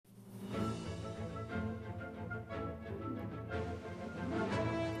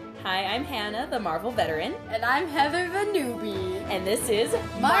Hi, I'm Hannah, the Marvel veteran. And I'm Heather, the newbie. And this is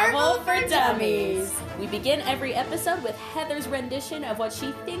Marvel for Dummies. We begin every episode with Heather's rendition of what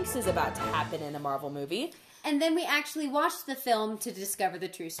she thinks is about to happen in a Marvel movie. And then we actually watch the film to discover the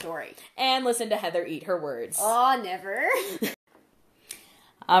true story. And listen to Heather eat her words. Oh, never.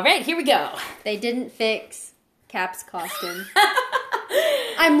 All right, here we go. They didn't fix Cap's costume.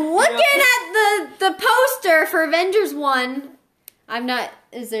 I'm looking at the poster for Avengers 1.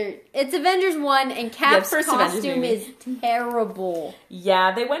 It's Avengers 1 and Cap's costume is terrible.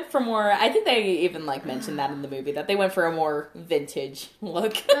 Yeah, they went for more, I think they even mentioned that in the movie, that they went for a more vintage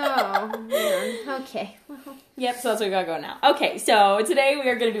look. Oh, man. Okay. Well. Yep, so that's what we gotta go now. Okay, so today we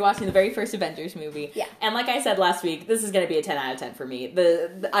are going to be watching the very first Avengers movie. Yeah. And like I said last week, this is going to be a 10 out of 10 for me.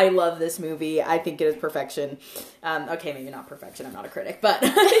 I love this movie. I think it is perfection. Okay, maybe not perfection. I'm not a critic, but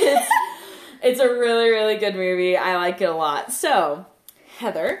it's a really, really good movie. I like it a lot. So,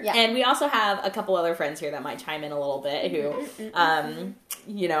 Heather, yeah. And we also have a couple other friends here that might chime in a little bit who,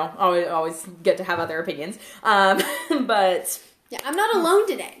 always get to have other opinions. But... Yeah, I'm not alone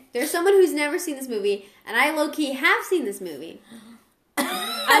today. There's someone who's never seen this movie, and I low-key have seen this movie.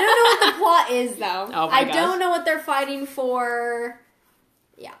 I don't know what the plot is, though. Oh my gosh. I don't know what they're fighting for.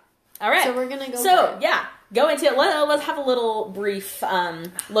 Yeah. All right. So we're going to go So, yeah, go into it. Let's have a little brief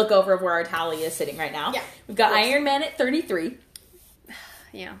look over of where our tally is sitting right now. Yeah. We've got Iron Man at 33.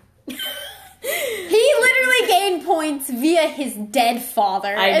 Yeah. He literally gained points via his dead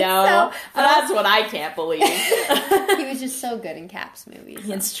father. I know. That's what I can't believe. He was just so good in Cap's movies.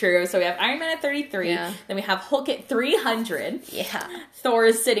 So. It's true. So we have Iron Man at 33. Yeah. Then we have Hulk at 300. Yeah. Thor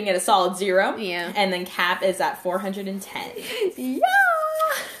is sitting at a solid 0. Yeah. And then Cap is at 410. Yeah.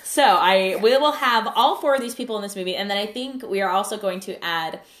 So we will have all 4 of these people in this movie. And then I think we are also going to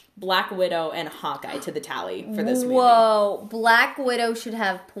add Black Widow and Hawkeye to the tally for this movie. Whoa. Black Widow should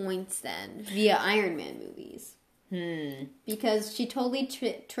have points then via Iron Man movies. Because she totally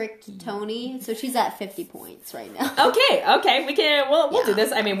tricked Tony, so she's at 50 points right now. Okay. We'll do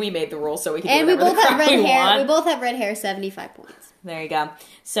this. I mean, we made the rules, so we can do whatever we both have red hair. Want. We both have red hair, 75 points. There you go.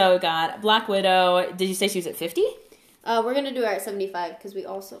 So we got Black Widow. Did you say she was at 50? We're going to do her at 75 because we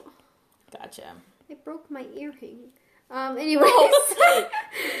also... Gotcha. I broke my earring. Anyways.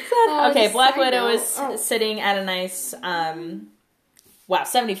 Okay, Black Widow is sitting at a nice,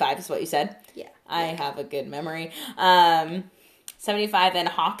 75 is what you said. Yeah. I have a good memory. 75, and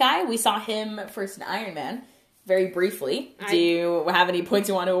Hawkeye, we saw him first in Iron Man, very briefly. Do you have any points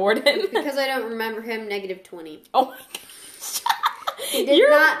you want to award him? Because I don't remember him, -20. Oh my gosh. You're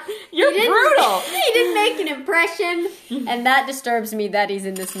brutal. He didn't make an impression, and that disturbs me that he's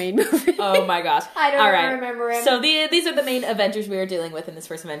in this main movie. Oh my gosh. I don't remember him. So these are the main Avengers we are dealing with in this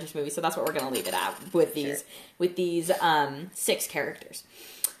first Avengers movie, so that's what we're going to leave it at with these 6 characters.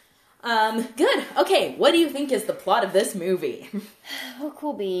 Good. Okay, what do you think is the plot of this movie? Oh,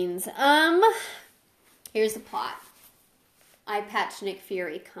 cool beans. Here's the plot. Eye Patch Nick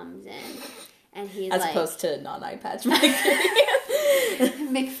Fury comes in, and he's as opposed to non-eye patch Nick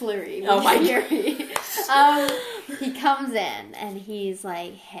McFlurry. Oh my God. He comes in, and he's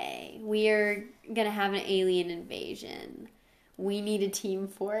like, hey, we're going to have an alien invasion. We need a team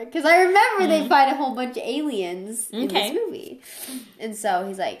for it. Because I remember they fight a whole bunch of aliens in this movie. And so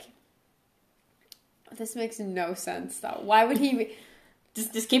he's like, this makes no sense, though. Why would he...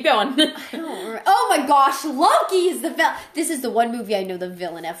 Just keep going. I don't remember. Oh my gosh, Loki is the villain. This is the one movie I know the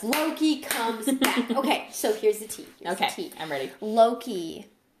villain of. Loki comes back. Okay, so here's the tea. I'm ready. Loki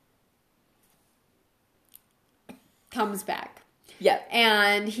comes back. Yeah.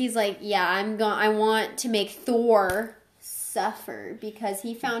 And he's like, yeah, I want to make Thor suffer because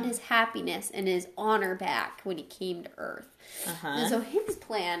he found his happiness and his honor back when he came to Earth. And so his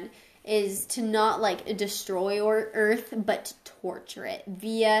plan is to not destroy Earth, but to torture it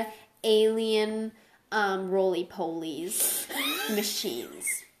via alien roly-polies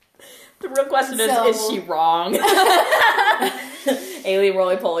machines. The real question is she wrong? Alien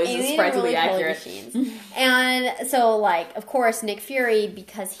roly-polies is surprisingly accurate. Machines. And so, of course, Nick Fury,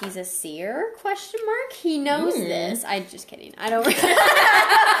 because he's a seer, he knows this. I'm just kidding. I don't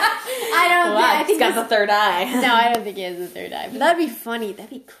Wow, he's got the third eye. No, I don't think he has the third eye. But that'd be funny. That'd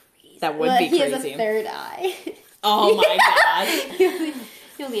be crazy. That would be crazy. He has a third eye. Oh my gosh.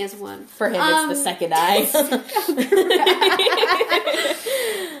 He only has one. For him, it's the second eye.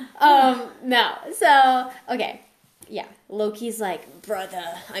 No. So, okay. Yeah. Loki's like, brother,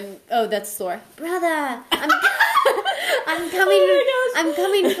 that's Thor. Brother, I'm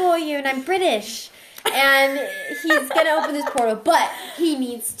coming for you, and I'm British. And he's gonna open this portal, but he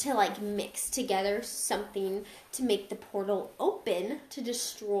needs to, like, mix together something to make the portal open to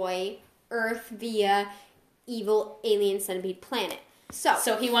destroy Earth via evil alien centipede planet.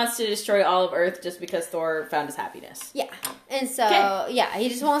 So he wants to destroy all of Earth just because Thor found his happiness. Yeah. And so, yeah, he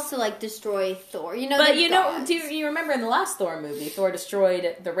just wants to, like, destroy Thor. You know, but do you remember in the last Thor movie, Thor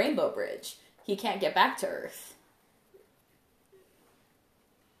destroyed the Rainbow Bridge. He can't get back to Earth.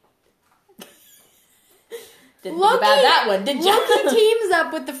 Didn't think about that one, did you? Loki teams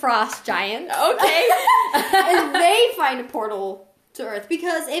up with the Frost Giants. Okay. And they find a portal to Earth.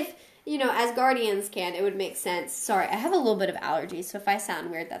 Because if, you know, as Guardians can, it would make sense. Sorry, I have a little bit of allergies, so if I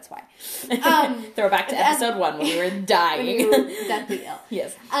sound weird, that's why. Throw back to episode 1 when we were dying. When we were deathly ill.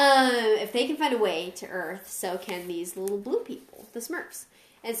 Yes. If they can find a way to Earth, so can these little blue people, the Smurfs.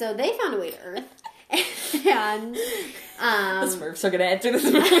 And so they found a way to Earth. And the Smurfs are going to enter this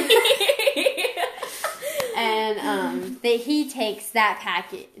movie. And he takes that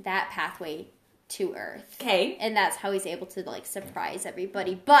pathway to Earth. Okay. And that's how he's able to, like, surprise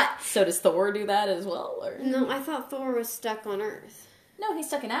everybody. But so does Thor do that as well? Or? No, I thought Thor was stuck on Earth. No, he's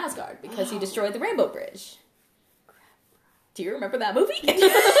stuck in Asgard because he destroyed the Rainbow Bridge. Do you remember that movie?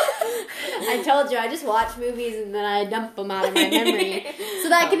 I told you, I just watch movies and then I dump them out of my memory so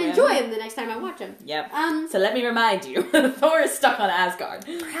that I can enjoy them the next time I watch them. Yep. So let me remind you, Thor is stuck on Asgard.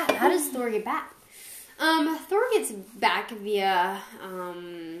 Crap, how does Thor get back? Thor gets back via, I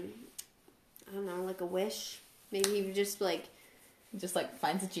don't know, like a wish. Maybe he just, like... He just, like,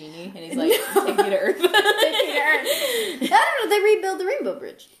 finds a genie, and he's like, take me to Earth. Take me to Earth. I don't know, they rebuild the Rainbow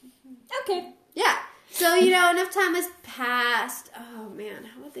Bridge. Okay. Yeah. So, you know, enough time has passed. Oh, man,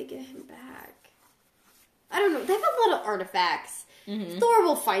 how would they get him back? I don't know. They have a lot of artifacts. Mm-hmm. Thor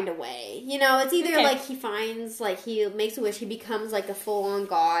will find a way. You know, it's either like he finds, like, he makes a wish, he becomes like a full-on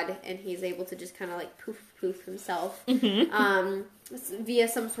god, and he's able to just kind of like poof himself. Mm-hmm. Via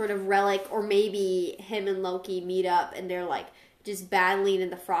some sort of relic, or maybe him and Loki meet up and they're like just battling in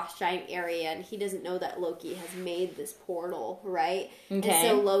the Frost Giant area, and he doesn't know that Loki has made this portal, right? Okay. And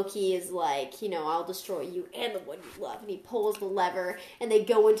so Loki is like, you know, I'll destroy you and the one you love, and he pulls the lever, and they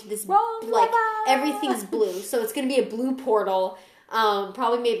go into this, everything's blue, so it's going to be a blue portal,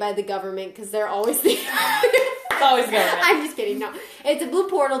 probably made by the government, because they're always there. It's always the government. I'm just kidding, no. It's a blue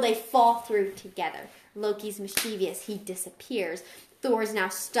portal, they fall through together. Loki's mischievous, he disappears. Thor's now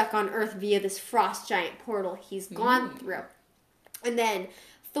stuck on Earth via this Frost Giant portal he's gone through. And then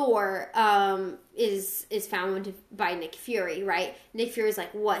Thor is found by Nick Fury, right? Nick Fury's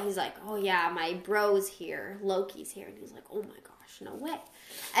like, what? He's like, oh yeah, my bro's here. Loki's here. And he's like, oh my gosh, no way.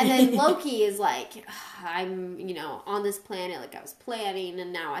 And then Loki is like, I'm, you know, on this planet like I was planning,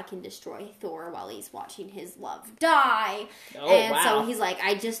 and now I can destroy Thor while he's watching his love die. So he's like,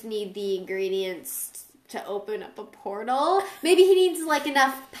 I just need the ingredients to open up a portal. Maybe he needs, like,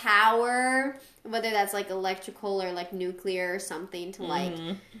 enough power, whether that's, like, electrical or, like, nuclear or something to, like,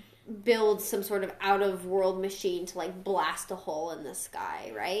 build some sort of out-of-world machine to, like, blast a hole in the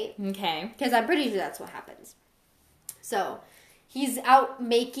sky, right? Okay. Because I'm pretty sure that's what happens. So he's out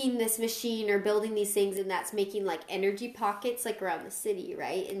making this machine or building these things, and that's making, like, energy pockets, like, around the city,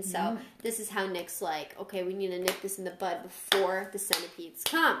 right? And so this is how Nick's like, okay, we need to nip this in the bud before the centipedes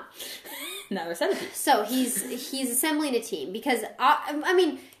come. Another centipede. So he's assembling a team because, I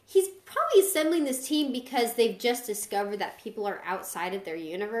mean, he's probably assembling this team because they've just discovered that people are outside of their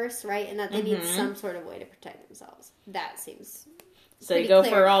universe, right? And that they need some sort of way to protect themselves. That seems So they go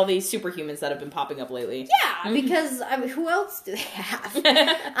for all these superhumans that have been popping up lately. Yeah, because, I mean, who else do they have?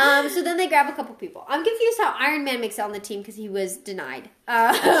 So then they grab a couple people. I'm confused how Iron Man makes it on the team because he was denied.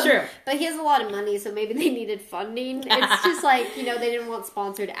 That's true. But he has a lot of money, so maybe they needed funding. It's just like, you know, they didn't want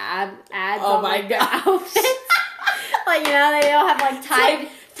sponsored ads on, like, their outfits. Like, you know, they don't have, like, Tide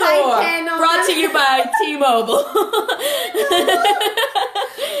 10 on brought to you by T-Mobile.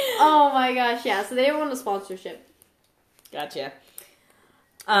 Oh my gosh, yeah. So they didn't want a sponsorship. Gotcha.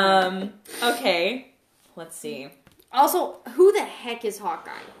 Okay. Let's see. Also, who the heck is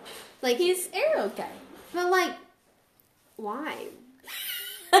Hawkeye? Like, he's Arrow guy. But, like, why?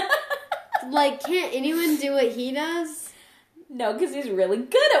 Like, can't anyone do what he does? No, because he's really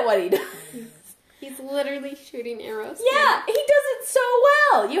good at what he does. He's literally shooting arrows. Yeah, he does it so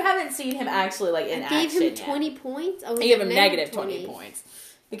well. You haven't seen him actually, like, in action gave him 20 points? Oh, I gave him negative 20 points.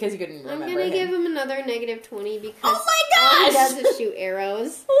 Because you couldn't remember I'm going to give him another negative 20 because oh my gosh! all he does is shoot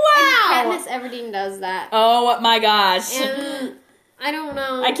arrows. Wow! And Katniss Everdeen does that. Oh my gosh. And I don't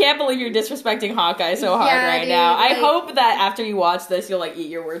know. I can't believe you're disrespecting Hawkeye so hard now. Like, I hope that after you watch this, you'll, like, eat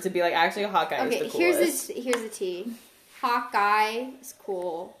your words and be like, actually, Hawkeye is the coolest. Here's the tea. Hawkeye is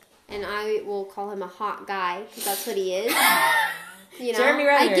cool, and I will call him a hot guy because that's what he is. You know, Jeremy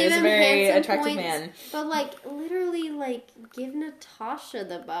Renner I give is a him very handsome attractive points, man. but like literally, like give Natasha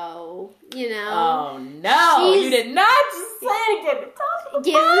the bow. You know? Oh no! You did not just say give Natasha the bow.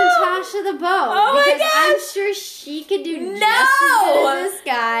 Give Natasha the bow. Oh my because gosh. I'm sure she could do just as good as this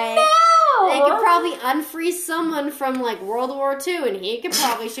guy. No! They could probably unfreeze someone from like World War II, and he could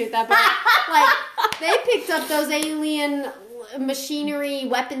probably shoot that bow. Like they picked up those alien machinery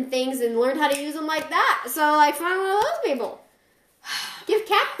weapon things and learned how to use them like that. So like find one of those people. Give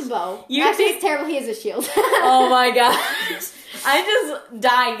Cap the bow. Actually, it's terrible. He has a shield. Oh my gosh. I'm just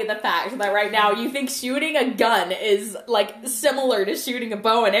dying at the fact that right now you think shooting a gun is like similar to shooting a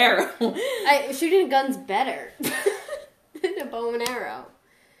bow and arrow. Shooting a gun's better than a bow and arrow.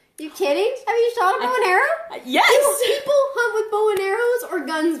 You kidding? Have you shot a bow and arrow? Yes. Do people hunt with bow and arrows or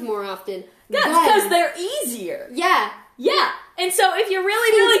guns more often? Guns, because they're easier. Yeah. Yeah. And so if you're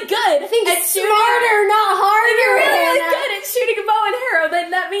really good think at shooting, smarter, not harder. if you're really good at shooting a bow and arrow,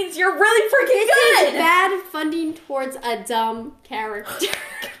 then that means you're really freaking good. This is bad funding towards a dumb character.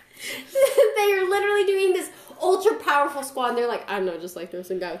 They are literally doing this ultra powerful squad, and they're like, I don't know, just like there's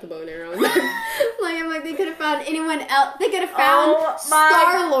some guy with a bow and arrow. I'm like, they could have found anyone else. They could have found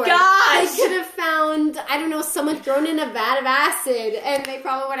Star-Lord. Gosh. They could have found, I don't know, someone thrown in a vat of acid, and they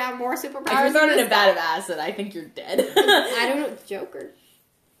probably would have more superpowers. If you're thrown in a vat of acid, I think you're dead. I don't know, Joker.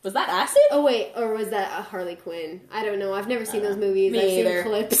 Was that acid? Oh wait, or was that a Harley Quinn? I don't know. I've never seen those movies. I've either.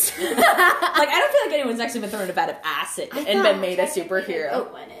 seen clips. Like, I don't feel like anyone's actually been thrown in a vat of acid and been made a superhero.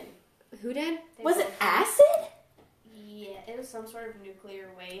 Who did? Was it acid? Yeah, it was some sort of nuclear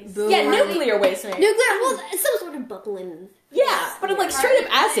waste. Boom. Yeah, nuclear waste. Right? Well, it's some sort of bubbling. Yeah, but I'm like, straight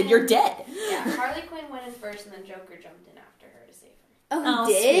up acid, you're dead. Yeah, Harley Quinn went in first, and then Joker jumped in after her to save her. Oh,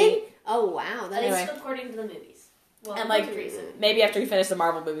 he did? Sweet. Oh, wow. That Anyway. is according to the movies. Well, And like, recent. maybe after we finish the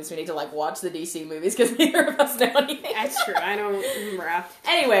Marvel movies, we need to like watch the DC movies because neither of us know anything. That's true. I don't remember.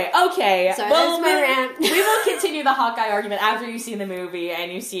 Anyway, okay. Sorry, well, that's my rant. we will continue the Hawkeye argument after you've seen the movie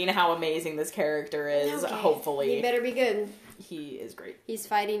and you've seen how amazing this character is. Okay. Hopefully, He better be good. he is great. He's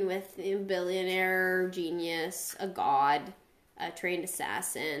fighting with a billionaire, genius, a god, a trained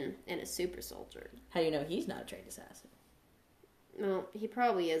assassin, and a super soldier. How do you know he's not a trained assassin? Well, he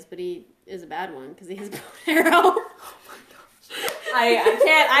probably is, but he is a bad one because he has a bow and arrow. I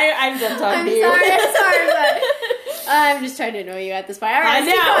can't. I'm done talking I'm to you. sorry, but I'm just trying to annoy you at this point. All right,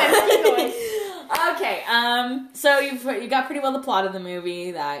 keep going. Okay, so you got pretty well the plot of the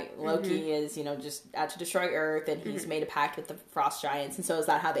movie that Loki is, just out to destroy Earth, and he's made a pact with the Frost Giants, and so is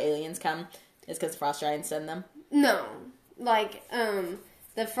that how the aliens come? Is because the Frost Giants send them? No, like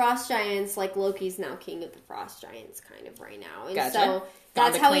the Frost Giants, like Loki's now king of the Frost Giants, kind of right now, and Gotcha. so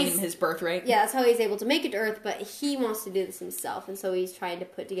That's that's how claim he's his birthright. Yeah, that's how he's able to make it to Earth, but he wants to do this himself, and so he's trying to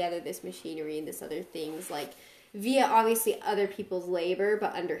put together this machinery and this other things, like, via, obviously, other people's labor,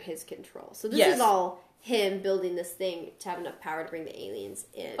 but under his control. So this is all him building this thing to have enough power to bring the aliens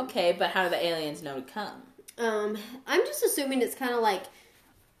in. Okay, but how do the aliens know to come? I'm just assuming it's kind of like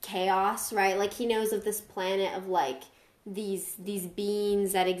chaos, right? Like, he knows of this planet of, like, these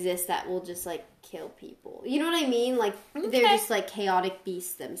beings that exist that will just, like, kill people. You know what I mean? Like, they're just, like, chaotic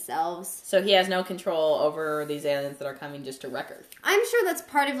beasts themselves. So he has no control over these aliens that are coming just to wreck Earth. I'm sure that's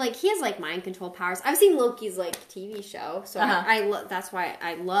part of, like, he has, like, mind control powers. I've seen Loki's, like, TV show, so that's why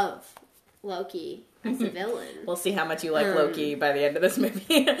I love Loki as a villain. We'll see how much you like Loki by the end of this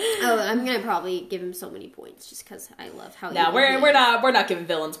movie. I'm gonna probably give him so many points just because I love how. No, we're not giving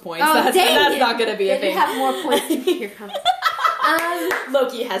villains points. Oh, that's not gonna be a thing. You have more points than here comes.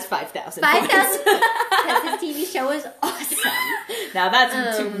 Loki has 5,000. 5,000 because his TV show is awesome. Now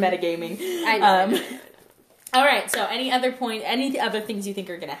that's too metagaming. I know. All right. So, any other things you think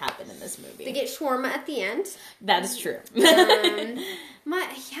are going to happen in this movie? They get shawarma at the end. That is true.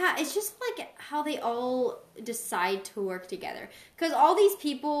 It's just like how they all decide to work together. Because all these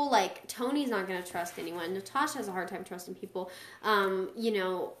people, like, Tony's not going to trust anyone. Natasha has a hard time trusting people.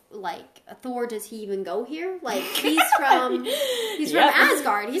 Like, Thor, does he even go here? Like, he's from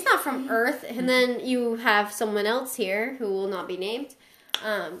Asgard. He's not from Earth. And then you have someone else here who will not be named.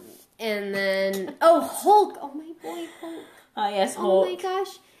 And then, Hulk. Oh, my boy, Hulk. Yes, Hulk. Oh, my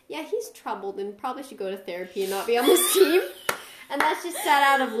gosh. Yeah, he's troubled and probably should go to therapy and not be on this team. And that's just sad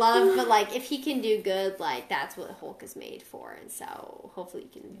out of love, but, like, if he can do good, like, that's what Hulk is made for. And so, hopefully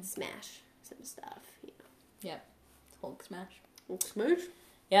he can smash some stuff, Yep. Hulk smash. Hulk smash?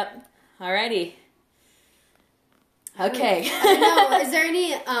 Yep. Alrighty. Okay. I don't know. Is there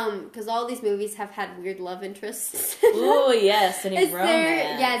any, because all these movies have had weird love interests. Ooh, yes. Any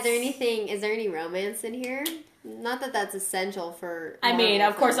romance. Is there any romance in here? Not that that's essential for... I mean,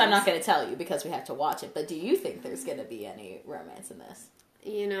 Marvel of course I'm films. not going to tell you because we have to watch it, but do you think there's going to be any romance in this?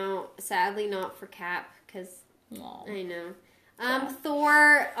 You know, sadly not for Cap, because Aw. I know. Sad.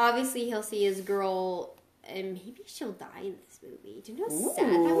 Thor, obviously he'll see his girl, and maybe she'll die in this movie. Do you know how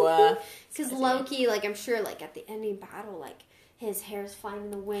sad that would be? Because spicy. Loki, like, I'm sure, like, at the ending battle, like, his hair's flying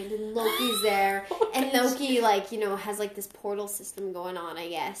in the wind, and Loki's there, and Loki, like, you know, has, like, this portal system going on, I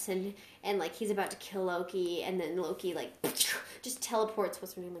guess, and like, he's about to kill Loki, and then Loki, like, just teleports,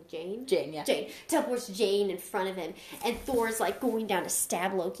 what's her name, like, Jane? Jane, yeah. Jane. Teleports Jane in front of him, and Thor's, like, going down to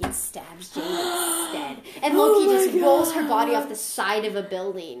stab Loki and stabs Jane instead. And Loki just rolls her body off the side of a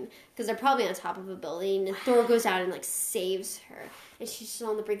building, because they're probably on top of a building, and Thor goes out and, like, saves her, and she's just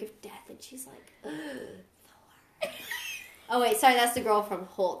on the brink of death, and she's like, ugh, Thor. Oh, wait, sorry, that's the girl from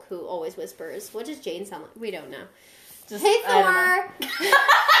Hulk who always whispers. What does Jane sound like? We don't know. Just, Hey, I Thor!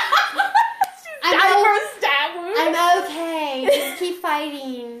 I'm okay. Just keep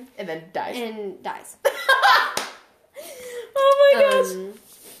fighting. And then dies. And dies. Oh my gosh.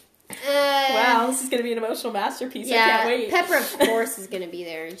 Wow, Wow. this is going to be an emotional masterpiece. Yeah, I can't wait. Pepper, of course, is going to be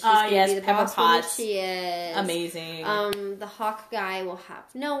there. And she's going to yes, be the Pepper boss woman Potts. she is. Amazing. The Hawk guy will have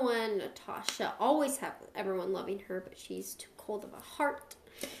no one. Natasha always have everyone loving her, but she's too cold of a heart.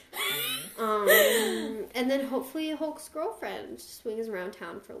 And then hopefully Hulk's girlfriend swings around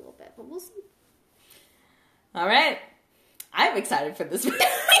town for a little bit, but we'll see. All right. I'm excited for this movie.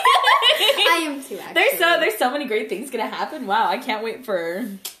 I am too, actually. There's so many great things going to happen. Wow, I can't wait for,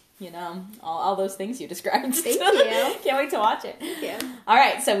 you know, all those things you described. Thank you. Can't wait to watch it. Thank you. All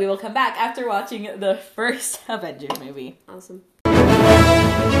right, so we will come back after watching the first Avengers movie. Awesome.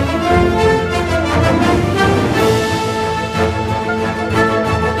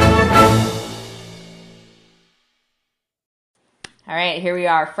 All right, here we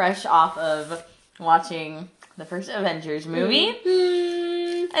are, fresh off of watching the first Avengers movie.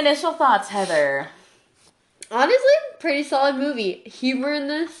 Mm-hmm. Initial thoughts, Heather. Honestly, pretty solid movie. Humor in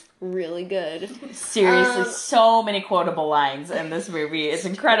this, really good. Seriously, so many quotable lines in this movie. It's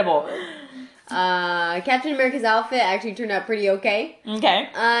incredible. Captain America's outfit actually turned out pretty okay. Okay.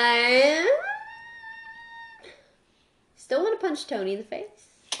 I still want to punch Tony in the face.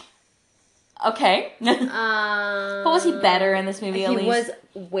 Okay. But was he better in this movie, at least? He was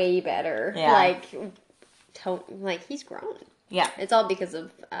way better. Yeah. Like, he's grown. Yeah. It's all because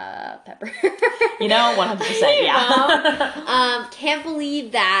of Pepper. You know, 100%, yeah. Can't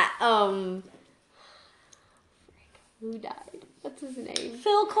believe that, who died? What's his name?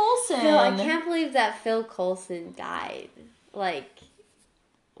 Phil Coulson. Phil, I can't believe that Phil Coulson died. Like,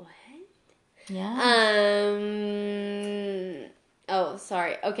 what? Yeah. Oh,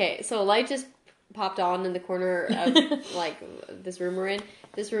 sorry. Okay, so a light just popped on in the corner of, like, this room we're in.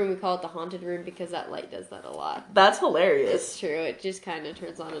 This room, we call it the haunted room because that light does that a lot. That's hilarious. It's true. It just kind of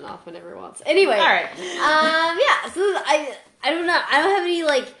turns on and off whenever it wants. Anyway. All right. Yeah, so I don't know. I don't have any,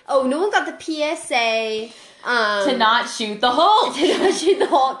 like, oh, no one got the PSA. To not shoot the Hulk. To not shoot the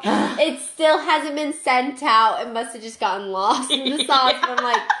Hulk. It still hasn't been sent out. It must have just gotten lost in the sauce. But I'm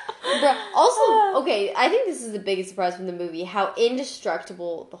like, bro. Also, okay, I think this is the biggest surprise from the movie, how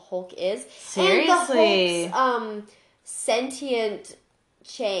indestructible the Hulk is. Seriously. And the Hulk's sentient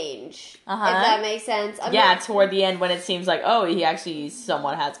change, if Uh-huh. that makes sense. Toward the end when it seems like, oh, he actually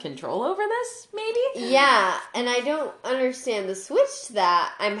somewhat has control over this, maybe? Yeah, and I don't understand the switch to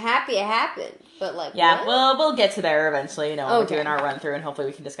that. I'm happy it happened, but like, Yeah, what? we'll get to there eventually, you know, when Okay. we're doing our run through, and hopefully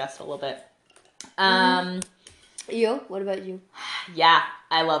we can discuss it a little bit. You? What about you? Yeah,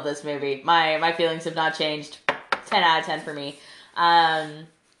 I love this movie. My feelings have not changed. 10 out of 10 for me.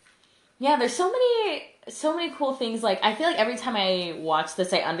 Yeah, there's so many cool things. Like, I feel like every time I watch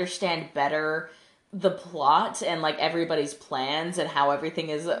this, I understand better the plot and, like, everybody's plans and how everything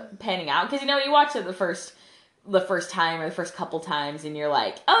is panning out. Because, you know, you watch it the first time or the first couple times and you're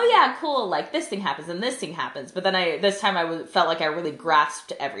like, oh yeah, cool, like this thing happens and this thing happens. But then this time I felt like I really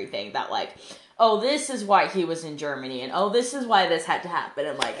grasped everything, that like, oh, this is why he was in Germany, and oh, this is why this had to happen,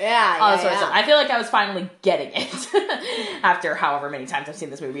 and like, all this sort of stuff. I feel like I was finally getting it after however many times I've seen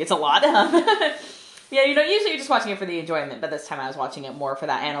this movie. It's a lot. Yeah, you know, usually you're just watching it for the enjoyment, but this time I was watching it more for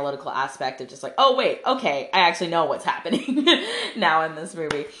that analytical aspect of just like, oh wait, okay, I actually know what's happening now in this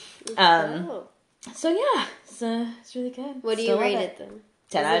movie. So yeah, it's really good. What do you rate it then?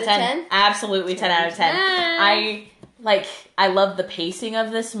 10 Is out it of a 10. 10? Absolutely 10 out of 10. 10. I love the pacing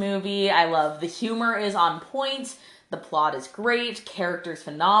of this movie. I love the humor is on point. The plot is great. Character's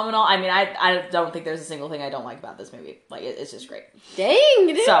phenomenal. I mean, I don't think there's a single thing I don't like about this movie. Like, it's just great. Dang,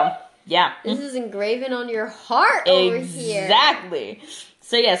 dude. So, yeah. This is engraven on your heart over here. Exactly.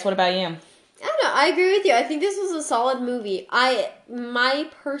 So, yes, what about you? I don't know. I agree with you. I think this was a solid movie. My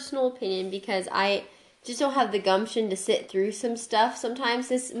personal opinion, because I just don't have the gumption to sit through some stuff. Sometimes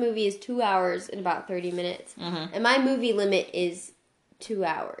this movie is 2 hours and about 30 minutes. Mm-hmm. And my movie limit is 2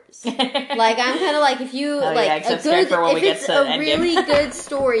 hours. Like, I'm kind of like, if you, if it's a really good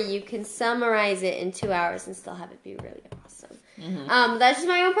story, you can summarize it in 2 hours and still have it be really awesome. Mm-hmm. That's just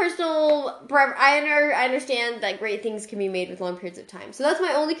my own personal I understand that great things can be made with long periods of time. So that's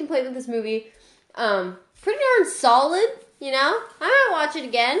my only complaint with this movie. Pretty darn solid, you know? I might watch it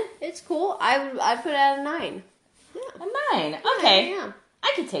again. It's cool. I put it at a 9. Yeah. A 9. Okay. Yeah.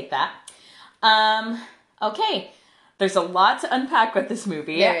 I could take that. Okay. There's a lot to unpack with this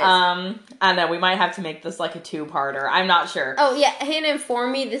movie. There is. I don't know, we might have to make this like a 2-parter. I'm not sure. Oh, yeah. Hannah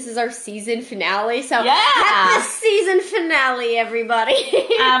informed me this is our season finale, so yeah! Happy season finale, everybody.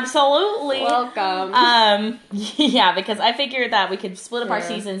 Absolutely. Welcome. Yeah, because I figured that we could split up our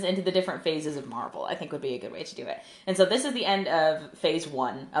seasons into the different phases of Marvel. I think would be a good way to do it. And so this is the end of phase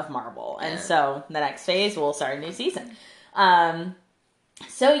 1 of Marvel. And so the next phase, we'll start a new season.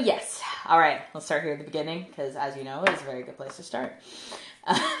 So yes. All right, let's start here at the beginning, because as you know, it's a very good place to start.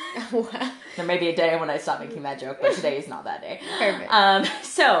 There may be a day when I stop making that joke, but today is not that day. Perfect.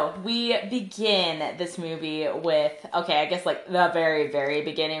 So we begin this movie with, I guess like the very, very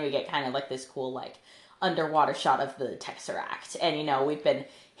beginning, we get kind of like this cool like underwater shot of the Tesseract. And you know, we've been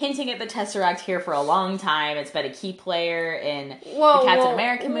hinting at the Tesseract here for a long time. It's been a key player in the Captain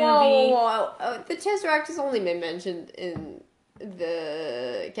America movie. Whoa. The Tesseract has only been mentioned in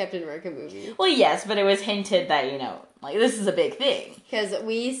the Captain America movie. Well, yes, but it was hinted that, you know, like, this is a big thing. Because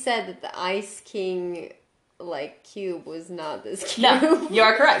we said that the Ice King, like, cube was not this cube. No, you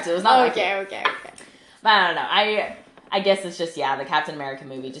are correct. It was not okay. But I don't know. I guess it's just, the Captain America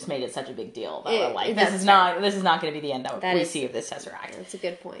movie just made it such a big deal that we're like, this is not going to be the end that we see of this Tesseract. That's a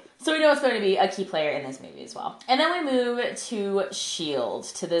good point. So we know it's going to be a key player in this movie as well. And then we move to S.H.I.E.L.D.,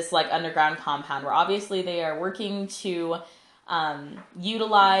 to this, like, underground compound where obviously they are working to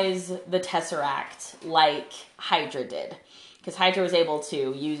utilize the Tesseract like Hydra did. Because Hydra was able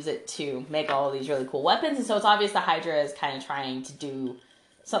to use it to make all of these really cool weapons. And so it's obvious that Hydra is kind of trying to do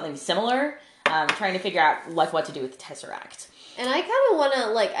something similar. Trying to figure out like what to do with the Tesseract. And I kind of want to,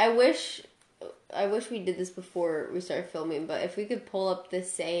 like, I wish we did this before we started filming. But if we could pull up the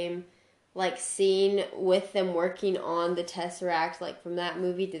same, like, scene with them working on the Tesseract, like, from that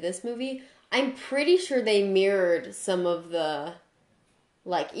movie to this movie, I'm pretty sure they mirrored some of the,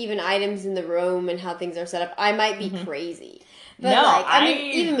 like, even items in the room and how things are set up. I might be crazy. But, no, like, I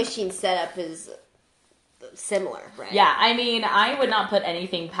mean, even machine setup is similar, right? Yeah, I mean, I would not put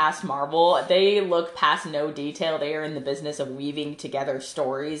anything past Marvel. They look past no detail. They are in the business of weaving together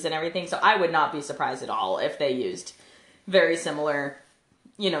stories and everything. So I would not be surprised at all if they used very similar,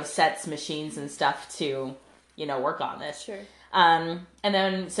 you know, sets, machines, and stuff to, you know, work on this. Sure. And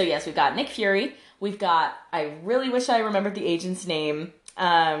then, so yes, we've got Nick Fury. We've got, I really wish I remembered the agent's name.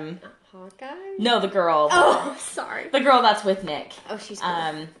 Hawkeye? No, the girl. Oh, sorry. The girl that's with Nick. Oh, she's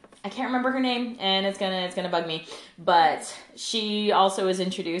cool. I can't remember her name, and it's gonna bug me. But she also is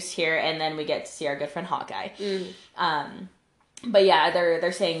introduced here, and then we get to see our good friend Hawkeye. But yeah,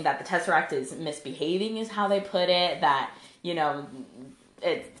 they're saying that the Tesseract is misbehaving, is how they put it. That, you know,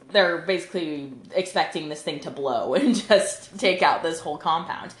 they're basically expecting this thing to blow and just take out this whole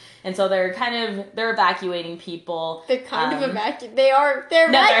compound. And so they're evacuating people. They're kind of evacuating. They're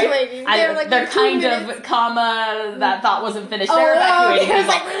evacuating. They're kind of, comma, that thought wasn't finished. They're evacuating people. I was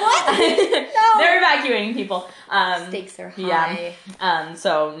like, what? No. They're evacuating people. Stakes are high. Yeah.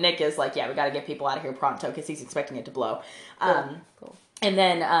 So Nick is like, we gotta get people out of here pronto because he's expecting it to blow. Cool. And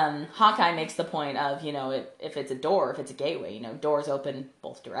then Hawkeye makes the point of, you know, if it's a door, if it's a gateway, you know, doors open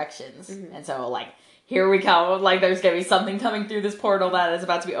both directions. Mm-hmm. And so, like, here we go. Like, there's going to be something coming through this portal that is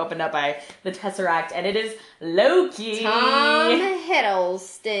about to be opened up by the Tesseract. And it is Loki. Tom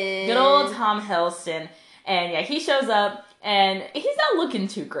Hiddleston. Good old Tom Hiddleston. And, yeah, he shows up. And he's not looking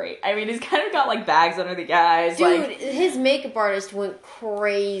too great. I mean, he's kind of got, like, bags under the eyes. Dude, his makeup artist went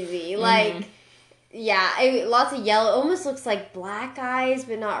crazy. Like... Yeah, lots of yellow. Almost looks like black eyes,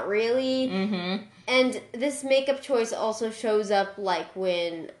 but not really. Mm-hmm. And this makeup choice also shows up, like,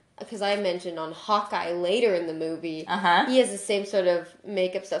 when... Because I mentioned on Hawkeye later in the movie, he has the same sort of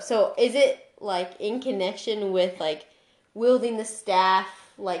makeup stuff. So is it, like, in connection with, like, wielding the staff?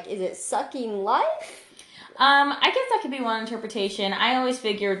 Like, is it sucking life? I guess that could be one interpretation. I always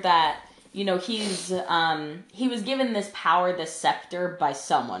figured that... You know, he was given this power, this scepter, by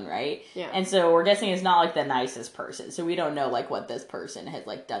someone, right? Yeah. And so we're guessing it's not, like, the nicest person. So we don't know, like, what this person has,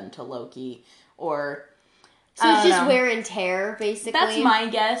 like, done to Loki or... So it's just wear and tear, basically? That's my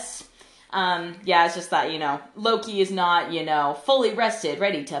guess. Yeah, it's just that, Loki is not, fully rested,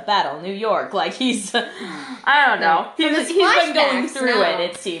 ready to battle New York. Like, he's, I don't know. He's been going through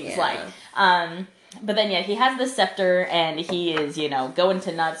it seems like. But then, he has the scepter, and he is, going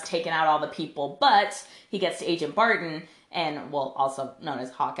to nuts, taking out all the people, but he gets to Agent Barton, and, also known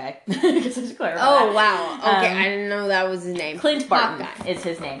as Hawkeye. Oh, wow. Okay, I didn't know that was his name. Clint Barton is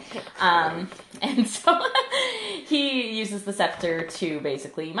his name. And so he uses the scepter to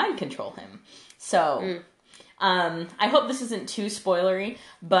basically mind control him. So, I hope this isn't too spoilery,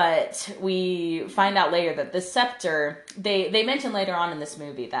 but we find out later that the scepter, they mention later on in this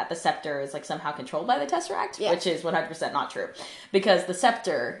movie that the scepter is, like, somehow controlled by the Tesseract, which is 100% not true. Because the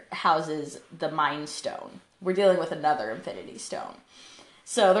scepter houses the Mind Stone. We're dealing with another Infinity Stone.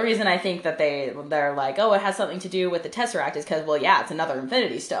 So the reason I think that they're like, oh, it has something to do with the Tesseract is because, it's another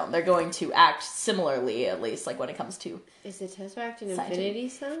Infinity Stone. They're going to act similarly, at least, like, when it comes to... Is the Tesseract an Infinity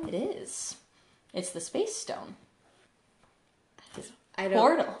Stone? It is. It's the Space Stone.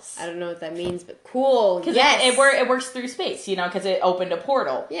 Portals. I don't know what that means, but cool. Because it works through space, because it opened a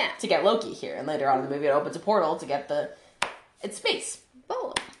portal to get Loki here. And later on in the movie, it opens a portal to get it's space.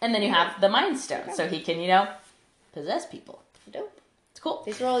 Oh. And then you have the Mind Stone, so he can, possess people. Dope. It's cool.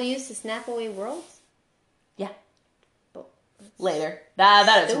 These were all used to snap away worlds? Yeah. Later.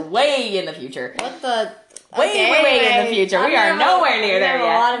 That is way in the future. What the... Way in the future. We are nowhere near there yet.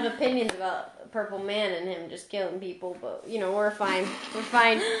 I have a lot of opinions about Purple Man and him just killing people, but, we're fine. We're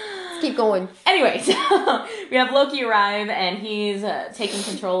fine. Let's keep going. Anyway, so we have Loki arrive, and he's taking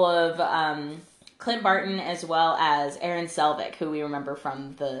control of Clint Barton as well as Aaron Selvig, who we remember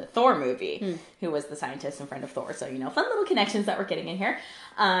from the Thor movie, who was the scientist and friend of Thor. So, fun little connections that we're getting in here.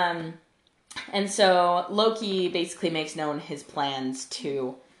 And so Loki basically makes known his plans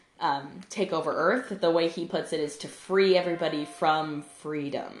to take over Earth. The way he puts it is to free everybody from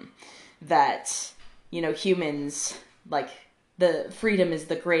freedom. That, humans, like, the freedom is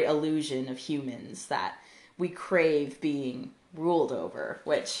the great illusion of humans that we crave being ruled over,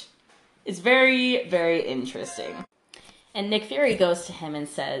 which... It's very, very interesting. And Nick Fury goes to him and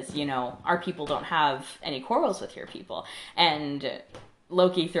says, our people don't have any quarrels with your people. And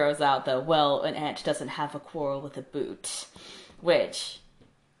Loki throws out an ant doesn't have a quarrel with a boot. Which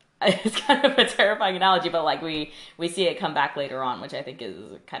is kind of a terrifying analogy, but, like, we see it come back later on, which I think is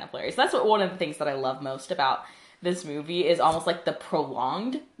kind of hilarious. That's one of the things that I love most about this movie is almost, like, the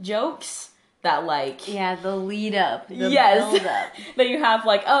prolonged jokes. That, like... Yeah, the lead up. The build up. That you have,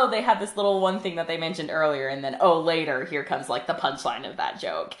 like, they have this little one thing that they mentioned earlier, and then, later, here comes, like, the punchline of that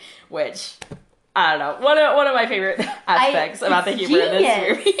joke. Which, I don't know. One of my favorite aspects about the humor in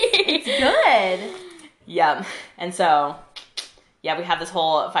this movie. It's good. Yeah. And so, we have this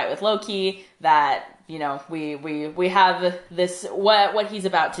whole fight with Loki that, we have this, what he's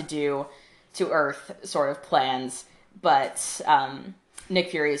about to do to Earth sort of plans, but,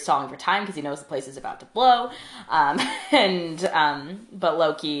 Nick Fury is stalling for time because he knows the place is about to blow. But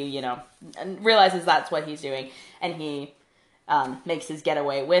Loki, realizes that's what he's doing. And he makes his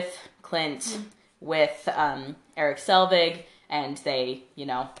getaway with Clint, with Eric Selvig. And they,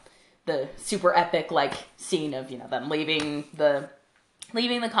 the super epic, like, scene of, them leaving the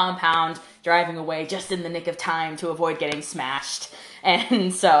compound, driving away just in the nick of time to avoid getting smashed.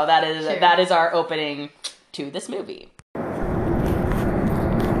 And so that is our opening to this movie.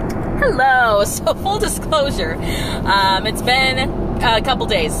 Hello. So full disclosure, it's been a couple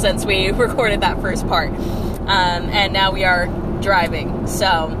days since we recorded that first part, and now we are driving.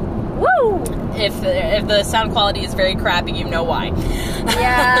 So, woo! If the sound quality is very crappy, you know why.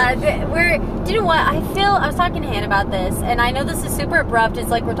 Yeah, do you know what? I was talking to Hannah about this, and I know this is super abrupt. It's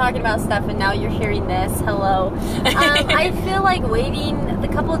like we're talking about stuff, and now you're hearing this. Hello. I feel like waiting the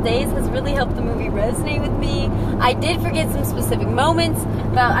couple of days has really helped the movie resonate with me. I did forget some specific moments,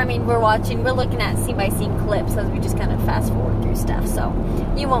 but we're looking at scene by scene clips as we just kind of fast forward through stuff, so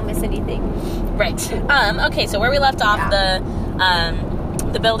you won't miss anything. Right. Okay, so where we left off,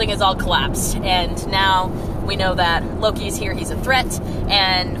 the building is all collapsed, and now we know that Loki's here, he's a threat,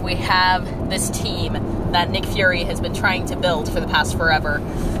 and we have this team that Nick Fury has been trying to build for the past forever,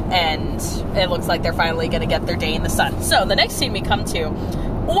 and it looks like they're finally going to get their day in the sun. So the next scene we come to,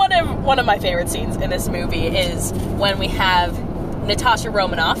 one of my favorite scenes in this movie is when we have Natasha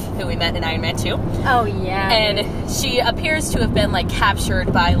Romanoff, who we met in Iron Man 2. Oh, yeah. And she appears to have been, like,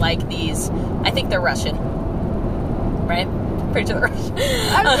 captured by, like, these, I think they're Russian, right? Pretty sure they're Russian.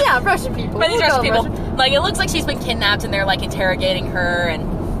 Yeah, Russian people. But these Russian people. Like, it looks like she's been kidnapped and they're, like, interrogating her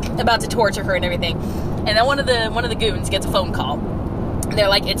and about to torture her and everything. And then one of the goons gets a phone call. And they're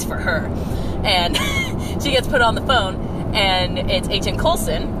like, it's for her. And she gets put on the phone. and it's Agent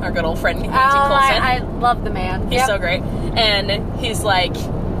Coulson, our good old friend Agent Coulson. I love the man. He's so great. And he's like,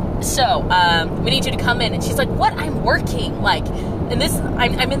 so, we need you to come in. And she's like, what? I'm working. Like, and this,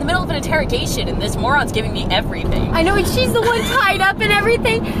 I'm in the middle of an interrogation, and this moron's giving me everything. I know, and she's the one tied up and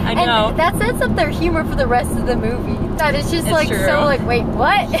everything. I know. And that sets up their humor for the rest of the movie. That is just, It's true. so, wait,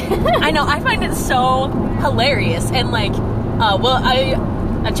 what? I know. I find it so hilarious. And, like,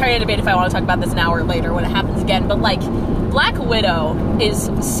 I'm trying to debate if I want to talk about this an hour later when it happens again. But, like, Black Widow is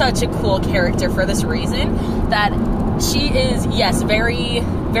such a cool character for this reason that she is, yes, very,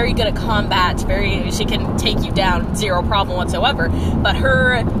 very good at combat. She can take you down, zero problem whatsoever. But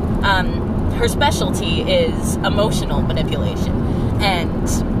her specialty is emotional manipulation, and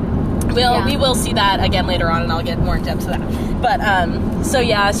we will see that again later on, and I'll get more in depth to that. But so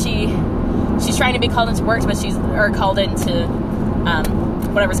yeah, she's trying to be called into work, but called into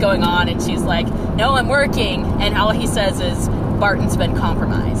whatever's going on, and she's like, "No, I'm working." And all he says is, "Barton's been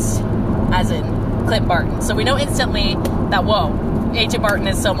compromised," as in Clint Barton. So we know instantly that, whoa, Agent Barton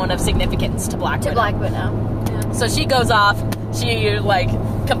is someone of significance to Black Widow. To Black Widow. Yeah. So she goes off, she, like,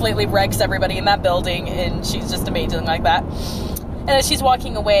 completely wrecks everybody in that building, and she's just amazing like that. And as she's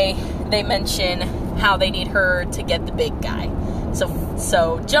walking away, they mention how they need her to get the big guy.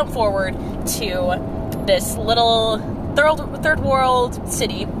 So jump forward to this little third world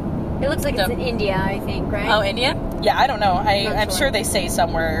city. It looks like it's in India, I think, right? Oh, India? Yeah, I don't know. I'm sure they say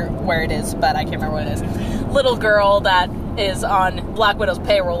somewhere where it is, but I can't remember what it is. Little girl that is on Black Widow's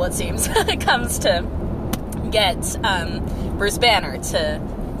payroll, it seems, comes to get Bruce Banner to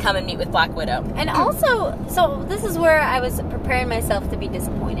come and meet with Black Widow. And also, so this is where I was preparing myself to be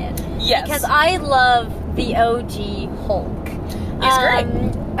disappointed. Yes. Because I love the OG Hulk. He's great.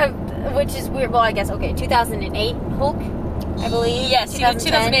 Which is weird. Well, I guess, 2008 Hulk, I believe. Yes,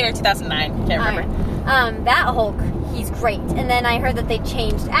 2008 or 2009. Can't remember. That Hulk, he's great. And then I heard that they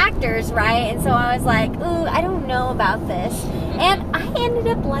changed actors, right? And so I was like, ooh, I don't know about this. And I ended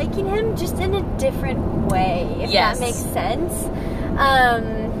up liking him just in a different way, if that makes sense.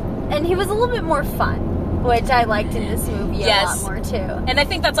 And he was a little bit more fun, which I liked in this movie a lot more, too. And I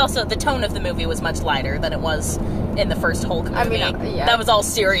think that's also, the tone of the movie was much lighter than it was in the first Hulk movie. I mean, that was all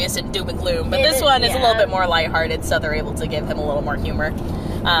serious and doom and gloom. But this one is a little bit more lighthearted, so they're able to give him a little more humor.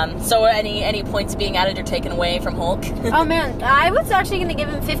 So any points being added or taken away from Hulk? Oh man, I was actually going to give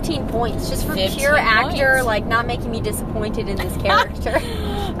him 15 points just for pure actor, like not making me disappointed in this character.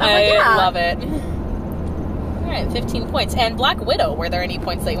 I love it. All right, 15 points. And Black Widow, were there any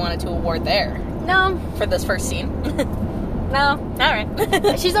points that you wanted to award there? No. For this first scene? No. All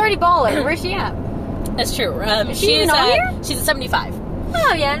right. She's already baller. Where's she at? That's true. She's at 75.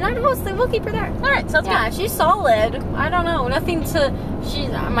 Oh yeah, we'll keep her there. All right, sounds good. Yeah, she's solid. I don't know,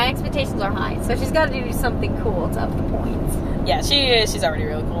 my expectations are high, so she's got to do something cool to up the points. Yeah, she's already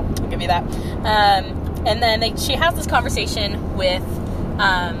really cool. I'll give you that. And then she has this conversation with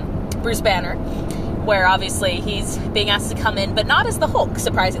Bruce Banner, where obviously he's being asked to come in, but not as the Hulk,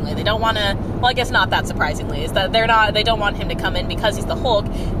 surprisingly. They don't want to, well, I guess not that surprisingly, is that they don't want him to come in because he's the Hulk.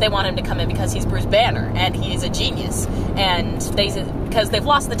 They want him to come in because he's Bruce Banner, and he's a genius. And because they've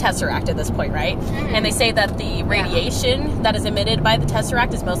lost the Tesseract at this point, right? Mm-hmm. And they say that the radiation that is emitted by the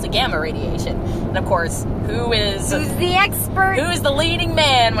Tesseract is mostly gamma radiation. And of course, who's the expert? Who is the leading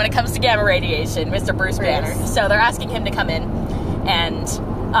man when it comes to gamma radiation? Mr. Bruce Banner. So they're asking him to come in, and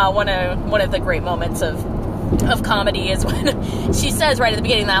one of the great moments of comedy is when she says right at the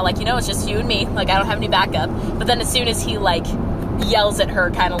beginning that, like, it's just you and me, like, I don't have any backup. But then as soon as he, like, yells at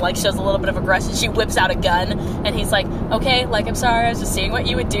her, kind of like shows a little bit of aggression, she whips out a gun, and he's like, okay, like, I'm sorry, I was just seeing what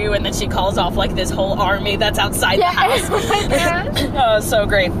you would do. And then she calls off, like, this whole army that's outside the house. Oh my gosh. Oh, so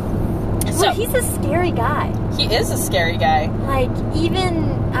great. Well, he's a scary guy. He is a scary guy. Like,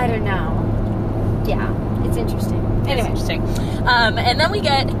 even, I don't know. Yeah, it's interesting. Anyway. It's interesting. And then we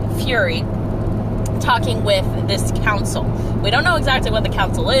get Fury talking with this council. We don't know exactly what the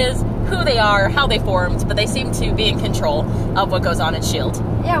council is, who they are, how they formed, but they seem to be in control of what goes on in S.H.I.E.L.D.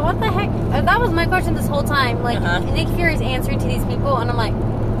 Yeah, what the heck? That was my question this whole time. Like, Nick Fury's answering to these people, and I'm like,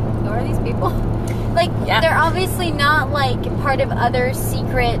 who are these people? Like, they're obviously not, like, part of other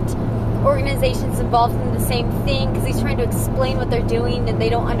secret organizations involved in the same thing, because he's trying to explain what they're doing, and they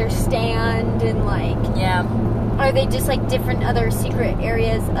don't understand, and, like... Yeah. Are they just, like, different other secret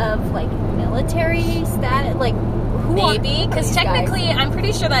areas of, like, military status? Like, who maybe, because technically, guys? I'm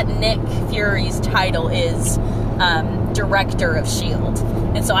pretty sure that Nick Fury's title is Director of S.H.I.E.L.D.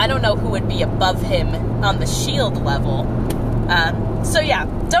 And so I don't know who would be above him on the S.H.I.E.L.D. level. So yeah,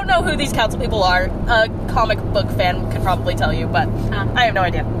 don't know who these council people are. A comic book fan could probably tell you, but I have no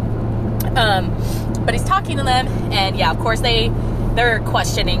idea. But he's talking to them, and yeah, of course they're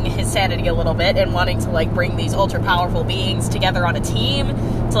questioning his sanity a little bit and wanting to like bring these ultra powerful beings together on a team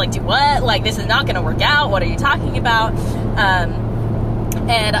to like do what? Like, this is not going to work out. What are you talking about?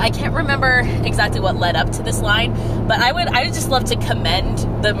 And I can't remember exactly what led up to this line, but I would just love to commend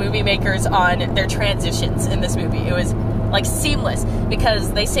the movie makers on their transitions in this movie. It was like seamless,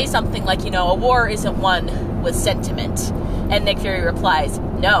 because they say something like, you know, a war isn't won with sentiment, and Nick Fury replies,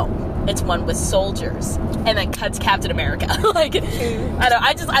 no, it's one with soldiers, and then cuts Captain America. Like,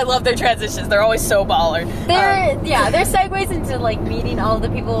 I love their transitions. They're always so baller. Their segues into like meeting all the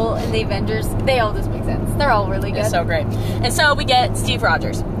people in the Avengers, they all just make sense. They're all really good. They're so great. And so we get Steve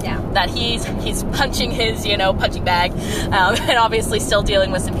Rogers. Yeah. That he's punching his, punching bag, and obviously still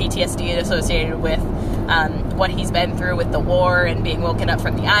dealing with some PTSD associated with what he's been through with the war and being woken up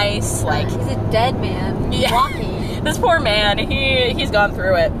from the ice. Like, he's a dead man. Yeah. Walking. This poor man, he's gone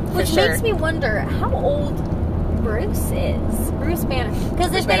through it, for Which sure. makes me wonder how old Bruce is. Bruce Banner.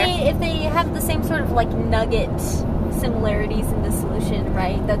 Because if they have the same sort of like nugget similarities in the solution,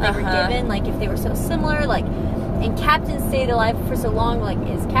 right, that they were given, like if they were so similar, like, and Captain stayed alive for so long, like,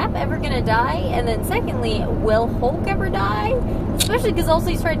 is Cap ever gonna die? And then secondly, will Hulk ever die? Especially because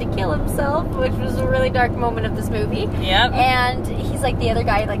also he's tried to kill himself, which was a really dark moment of this movie. Yep. And he's like, the other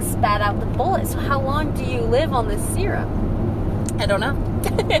guy like spat out the bullet. So how long do you live on this serum? I don't know.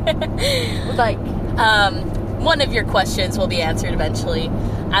 Like, one of your questions will be answered eventually.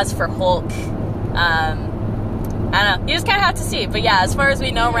 As for Hulk, I don't know. You just kind of have to see. But yeah, as far as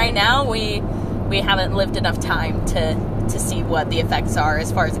we know right now, we haven't lived enough time to see what the effects are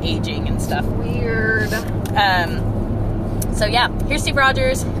as far as aging and stuff. Weird. So yeah, here's Steve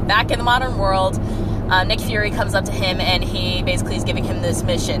Rogers back in the modern world. Nick Fury comes up to him, and he basically is giving him this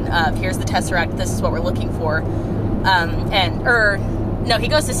mission of, here's the Tesseract, this is what we're looking for. He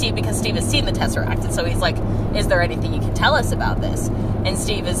goes to Steve because Steve has seen the Tesseract, and so he's like, is there anything you can tell us about this? And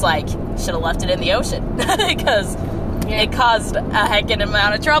Steve is like, should have left it in the ocean, because it caused a heckin'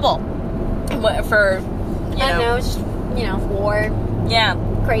 amount of trouble for, I know, it's just, war. Yeah.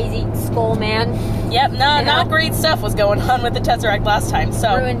 Crazy skull man. Yep, not great stuff was going on with the Tesseract last time,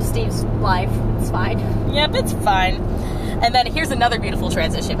 so. Ruined Steve's life. It's fine. Yep, it's fine. And then here's another beautiful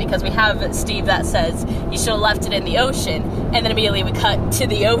transition, because we have Steve that says, you should have left it in the ocean, and then immediately we cut to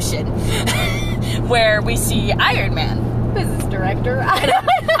the ocean, where we see Iron Man. Who's this director?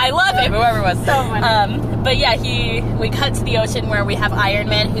 I love him, whoever it was. So funny. But yeah, we cut to the ocean where we have Iron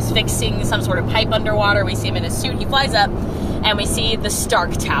Man who's fixing some sort of pipe underwater. We see him in a suit. He flies up, and we see the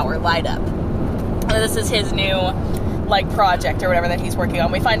Stark Tower light up. And this is his new, project or whatever that he's working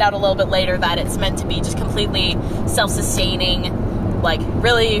on. We find out a little bit later that it's meant to be just completely self-sustaining,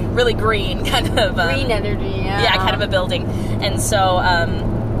 really, really green kind of... green energy, yeah. Yeah, kind of a building. And so,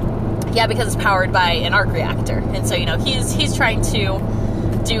 because it's powered by an arc reactor. And so, he's trying to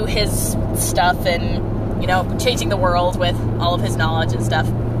do his stuff and, changing the world with all of his knowledge and stuff.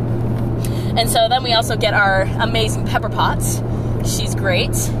 And so then we also get our amazing Pepper Potts. She's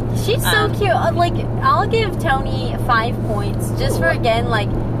great. She's so cute. I'll give Tony 5 points just for, again,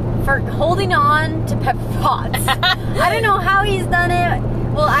 for holding on to Pepper Potts. I don't know how he's done it.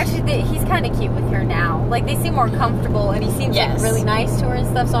 Well, actually, he's kind of cute with her now. They seem more comfortable, and he seems really nice to her and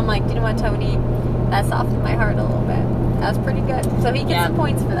stuff. So I'm like, you know what, Tony? That softened my heart a little bit. That was pretty good. So he gets some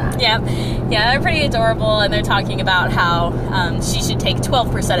points for that. Yeah, they're pretty adorable, and they're talking about how she should take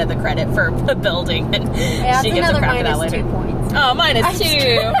 12% of the credit for the building, and she gives a crap for that later. 2 points. Oh, minus 2.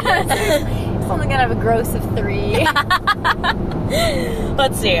 It's only gonna have a gross of 3.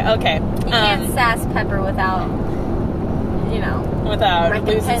 Let's see. Okay. You can't sass Pepper without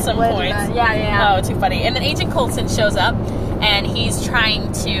losing some points. Yeah. Oh, too funny. And then Agent Coulson shows up, and he's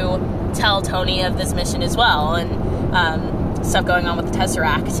trying to tell Tony of this mission as well, and stuff going on with the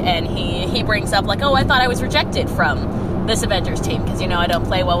Tesseract. And he brings up, oh, I thought I was rejected from this Avengers team because, I don't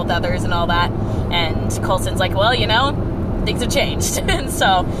play well with others and all that. And Coulson's like, well, things have changed. And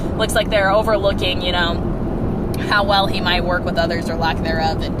so looks like they're overlooking, how well he might work with others or lack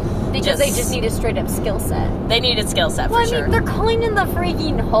thereof. And because they just need a straight up skill set. They need a skill set for sure. They're calling in the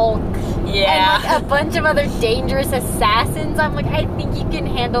freaking Hulk. Yeah. And a bunch of other dangerous assassins. I'm like, I think you can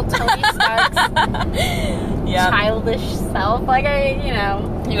handle Tony Stark's childish self.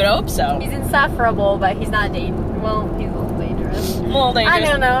 You would hope so. He's insufferable, but he's not dangerous. Well, he's a little dangerous. A little dangerous. I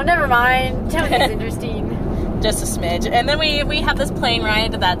don't know. Never mind. Tony's interesting. Just a smidge. And then we have this plane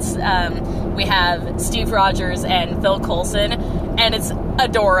ride that's we have Steve Rogers and Phil Coulson, and it's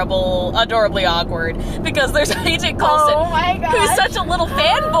adorably awkward because there's Agent Coulson, who's such a little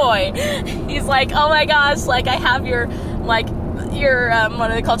fanboy. He's like, oh my gosh, I have your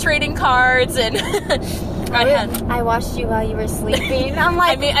what are they called, trading cards, and I watched you while you were sleeping. I'm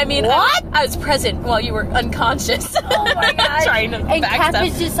like, I mean, what? I was present while you were unconscious. Oh my gosh. Trying to and back Cap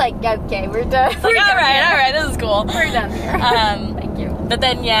is just like, okay, we're done. Like, all right, this is cool. We're done here. Thank you. But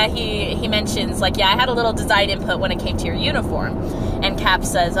then, yeah, he mentions, like, yeah, I had a little design input when it came to your uniform. And Cap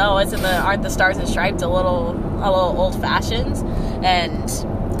says, oh, aren't the stars and stripes a little old-fashioned? And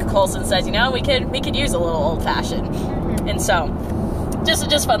Coulson says, we could use a little old-fashioned. Mm-hmm. And so, just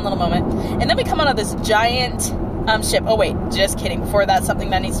a fun little moment. And then we come on this giant ship. Oh, wait, just kidding. Before that,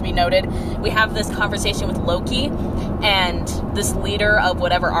 something that needs to be noted. We have this conversation with Loki and this leader of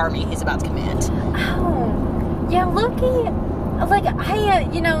whatever army he's about to command. Oh, yeah, Loki... Like,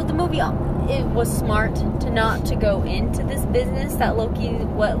 the movie, it was smart to go into this business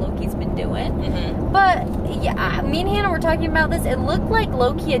what Loki's been doing. Mm-hmm. But, yeah, me and Hannah were talking about this. It looked like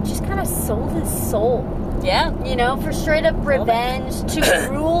Loki had just kind of sold his soul. Yeah. For straight up revenge to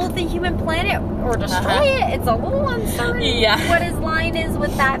rule the human planet or destroy it. It's a little uncertain what his line is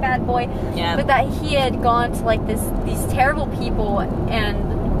with that bad boy. Yeah. But that he had gone to, like, these terrible people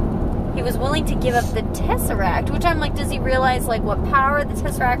and... He was willing to give up the Tesseract, which I'm like, does he realize, like, what power the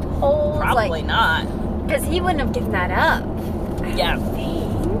Tesseract holds? Probably not. Because he wouldn't have given that up. Yeah.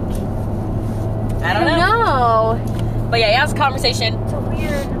 I don't know. But yeah, he has a conversation. It's a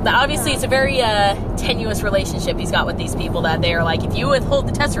weird... Obviously, it's a very tenuous relationship he's got with these people that they are like, if you withhold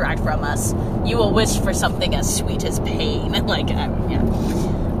the Tesseract from us, you will wish for something as sweet as pain. Like, yeah.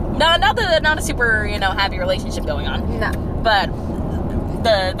 Not a super, happy relationship going on. No. But...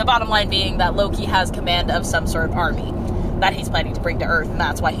 The bottom line being that Loki has command of some sort of army that he's planning to bring to Earth, and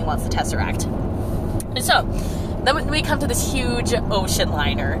that's why he wants the Tesseract. And so, then we come to this huge ocean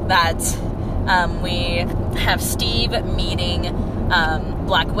liner that we have Steve meeting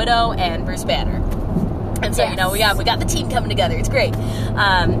Black Widow and Bruce Banner. And so, yes. we got the team coming together. It's great.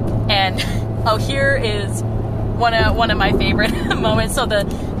 Here is one of my favorite moments. So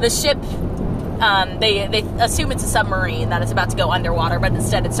the ship... they assume it's a submarine that is about to go underwater, but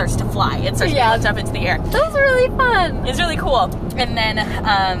instead it starts to fly. It starts to lift up into the air. That was really fun. It's really cool. And then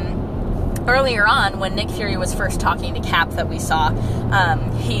earlier on, when Nick Fury was first talking to Cap that we saw,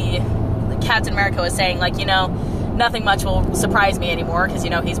 Captain America was saying, like, nothing much will surprise me anymore because,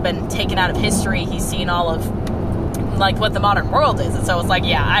 he's been taken out of history. He's seen all of, like, what the modern world is. And so it's like,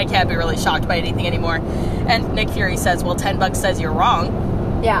 yeah, I can't be really shocked by anything anymore. And Nick Fury says, well, $10 says you're wrong.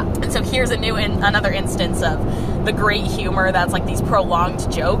 Yeah. And so here's another instance of the great humor that's like these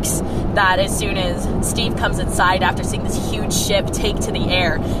prolonged jokes that as soon as Steve comes inside after seeing this huge ship take to the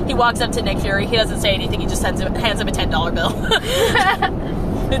air, he walks up to Nick Fury, he doesn't say anything, he just hands him a $10 bill.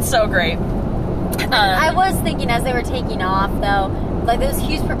 It's so great. I was thinking as they were taking off, though, like those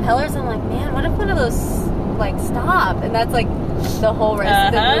huge propellers, I'm like, man, what if one of those, like, stop? And that's like the whole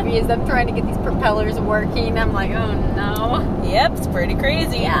rest of the movie is them trying to get these propellers working. I'm like, oh no. Yep, it's pretty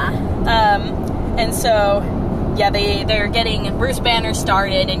crazy. Yeah. And so, yeah, they're getting Bruce Banner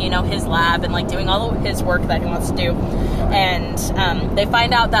started in, his lab and, like, doing all of his work that he wants to do. And they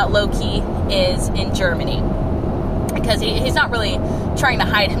find out that Loki is in Germany. Because he's not really trying to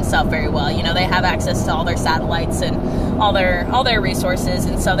hide himself very well. They have access to all their satellites and all their resources.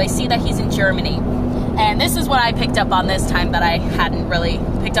 And so they see that he's in Germany. And this is what I picked up on this time that I hadn't really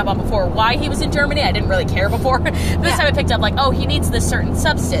picked up on before. Why he was in Germany, I didn't really care before. This time I picked up, like, oh, he needs this certain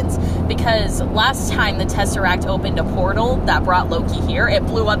substance. Because last time the Tesseract opened a portal that brought Loki here, it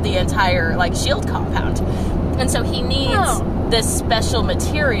blew up the entire, like, S.H.I.E.L.D. compound. And so he needs this special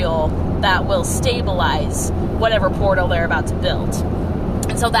material that will stabilize whatever portal they're about to build.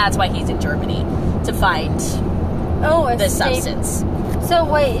 And so that's why he's in Germany, to find this substance. So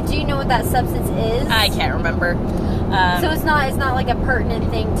wait, do you know what that substance is? I can't remember. So it's not like a pertinent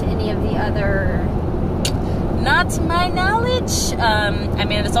thing to any of the other... Not to my knowledge. I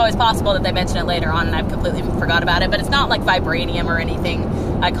mean, it's always possible that they mention it later on and I've completely forgot about it, but it's not like vibranium or anything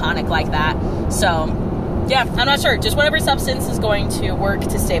iconic like that. So, yeah, I'm not sure. Just whatever substance is going to work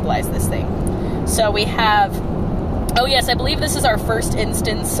to stabilize this thing. So we have... Oh, yes, I believe this is our first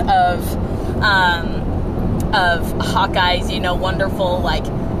instance of Hawkeye's, wonderful, like,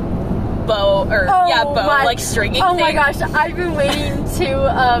 bow, like, stringing thing. My gosh, I've been waiting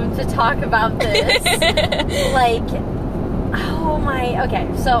to talk about this. Like, okay,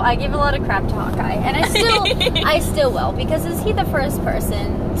 so I give a lot of crap to Hawkeye, and I still will, because is he the first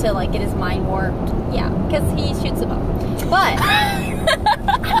person to, like, get his mind warped? Yeah, because he shoots a bow. But,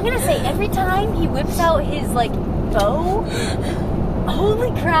 I'm gonna say, every time he whips out his, like, bow,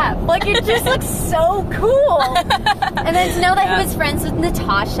 holy crap, like, it just looks so cool. And then to know that he was friends with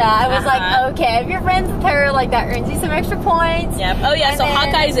Natasha, I was like, okay, if you're friends with her, like, that earns you some extra points. Yep. Oh, yeah, And so then-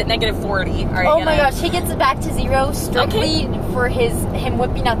 Hawkeye's at -40. Oh my gosh, he gets it back to 0 strictly for him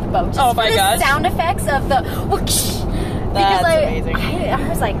whipping out the bow. Just Oh my for the gosh. sound effects of the whoosh. That's Because amazing. I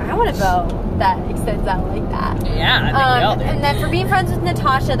was like, I want a bow that extends out like that. Yeah, I think we all do. And then for being friends with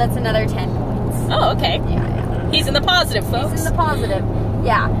Natasha, that's another 10 points. Oh, okay. Yeah. He's in the positive, folks. He's in the positive.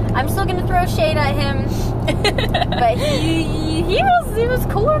 Yeah. I'm still gonna throw shade at him. But he was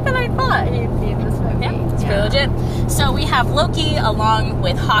cooler than I thought he'd be in this movie. Yeah, it's pretty legit. So we have Loki along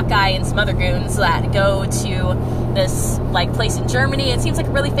with Hawkeye and some other goons that go to this like place in Germany. It seems like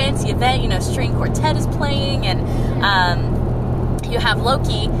a really fancy event. You know, string quartet is playing, and you have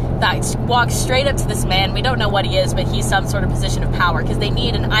Loki that walks straight up to this man. We don't know what he is, but he's some sort of position of power because they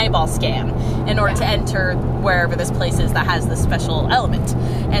need an eyeball scan in order to enter wherever this place is that has this special element.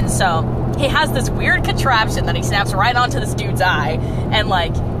 And so he has this weird contraption that he snaps right onto this dude's eye, and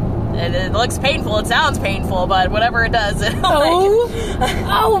like it looks painful, it sounds painful, but whatever it does, it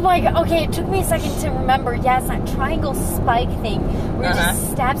Oh my god. Okay, it took me a second to remember. Yes, that triangle spike thing where it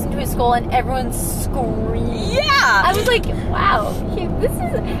just stabs into his skull and everyone screams. Yeah! I was like, wow, this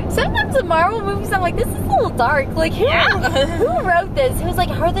is... Sometimes in Marvel movies, I'm like, this is a little dark. Like, who wrote this? He was like,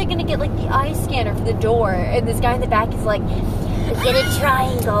 how are they going to get, like, the eye scanner for the door? And this guy in the back is like, get a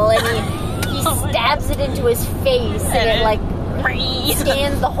triangle. And he stabs it into his face and it, like,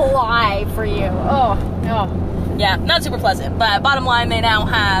 scans the whole eye for you. Oh, no. Yeah, not super pleasant. But bottom line, they now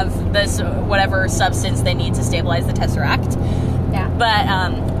have this whatever substance they need to stabilize the Tesseract. Yeah.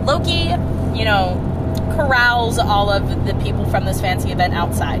 But Loki, you know, corrals all of the people from this fancy event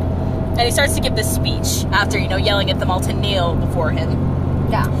outside. And he starts to give this speech after, you know, yelling at them all to kneel before him.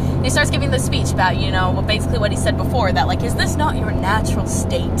 Yeah. And he starts giving this speech about, you know, basically what he said before, that, like, is this not your natural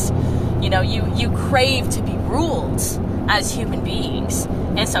state? You know, you crave to be ruled as human beings.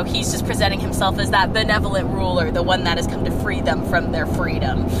 And so he's just presenting himself as that benevolent ruler, the one that has come to free them from their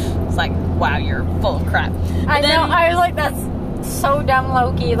freedom. It's like, wow, you're full of crap. I know. I was like, that's so dumb,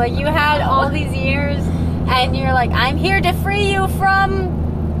 Loki. Like, you had all these years, and you're like, I'm here to free you from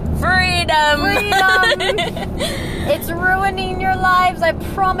freedom. It's ruining your lives. I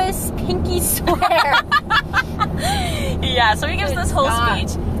promise. Pinky swear. Yeah. So he gives this whole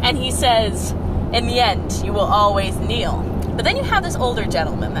speech, and he says, "In the end, you will always kneel." But then you have this older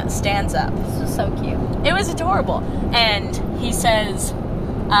gentleman that stands up. This was so cute. It was adorable. And he says,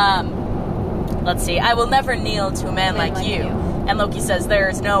 let's see, I will never kneel to a man like you. And Loki says, there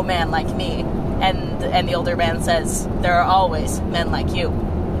is no man like me. And the older man says, there are always men like you.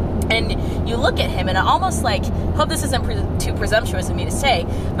 And you look at him, and it almost like, hope this isn't too presumptuous of me to say,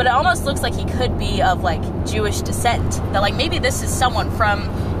 but it almost looks like he could be of, like, Jewish descent. That, like, maybe this is someone from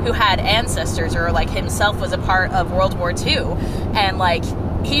who had ancestors, or, like, himself was a part of World War II. And, like,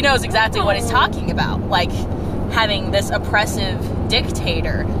 he knows exactly what he's talking about. Like, having this oppressive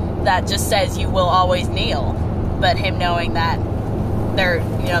dictator that just says you will always kneel. But him knowing that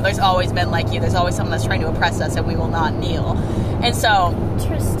there's always men like you. There's always someone that's trying to oppress us, and we will not kneel. And so,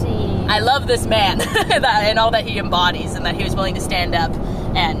 interesting. I love this man that, and all that he embodies, and that he was willing to stand up.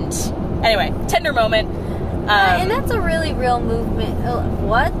 And anyway, tender moment. And that's a really real movement.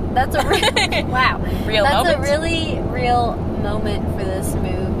 What? That's a wow. Real that's moment? a really real moment for this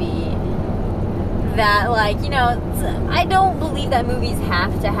movie. That, like, you know, I don't believe that movies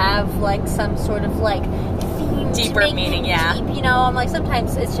have to have, like, some sort of, like, theme Deeper to make meaning, them yeah. deep, you know, I'm like,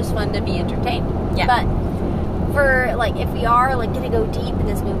 sometimes it's just fun to be entertained. Yeah. But for, like, if we are, like, gonna go deep in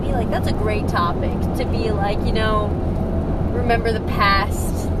this movie, like, that's a great topic to be, like, you know, remember the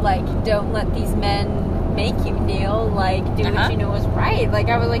past, like, don't let these men make you kneel, like, do what you know is right. Like,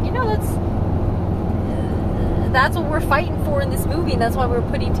 I was like, you know, that's what we're fighting for in this movie, and that's why we're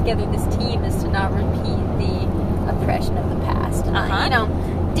putting together this team, is to not repeat the oppression of the past. And, you know,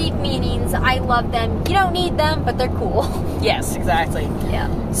 deep meanings, I love them. You don't need them, but they're cool. Yes, exactly.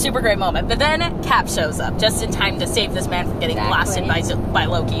 Yeah. Super great moment. But then Cap shows up just in time to save this man from getting blasted by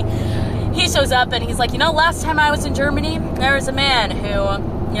Loki. He shows up and he's like, you know, last time I was in Germany, there was a man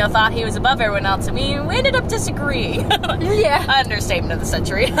who, you know, thought he was above everyone else, and we ended up disagreeing. Yeah. Understatement of the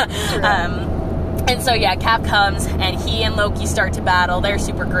century. And so, yeah, Cap comes, and he and Loki start to battle. They're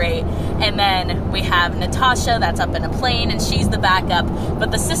super great. And then we have Natasha that's up in a plane, and she's the backup.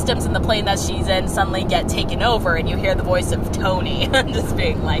 But the systems in the plane that she's in suddenly get taken over, and you hear the voice of Tony just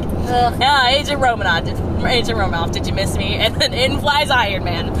being like, yeah, Agent Romanoff, did you miss me? And then in flies Iron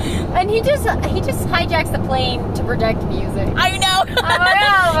Man. And he just hijacks the plane to project music. I know.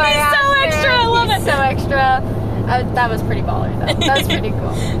 Oh my He's so extra. I love it. He's so extra. That was pretty baller, though. That was pretty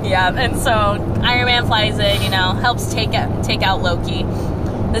cool. Yeah, and so Iron Man flies in, helps take out Loki.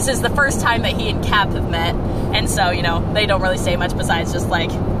 This is the first time that he and Cap have met, and so, they don't really say much besides just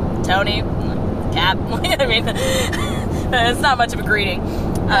like, Tony, Cap. I mean, it's not much of a greeting.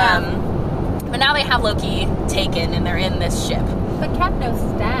 But now they have Loki taken, and they're in this ship. But Cap knows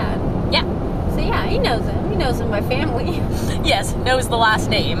his dad. Yeah. So yeah, he knows him. He knows him by family. Yes, knows the last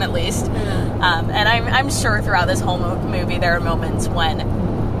name at least. And I'm sure throughout this whole movie there are moments when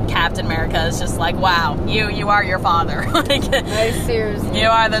Captain America is just like, wow, you are your father. Like, seriously. You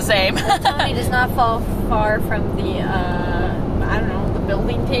are the same. Tony does not fall far from the, I don't know, the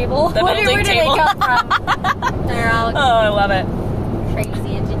building table. Where do they come from? They're all I love it.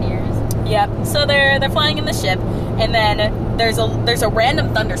 crazy engineers. Yep. So they're flying in the ship, and then there's a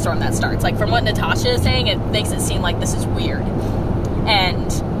random thunderstorm that starts. Like, from what Natasha is saying, it makes it seem like this is weird.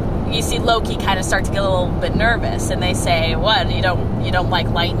 And you see Loki kind of start to get a little bit nervous, and they say, "What? You don't like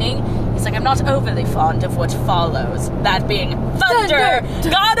lightning?" He's like, "I'm not overly fond of what follows. That being thunder,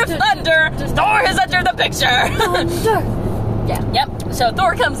 God of thunder. Thor has entered the picture." Yeah. Yep. So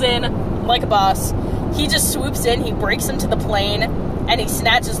Thor comes in like a boss. He just swoops in. He breaks into the plane, and he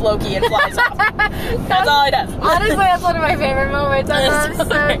snatches Loki and flies off. That's all he does. Honestly, that's one of my favorite moments. That's so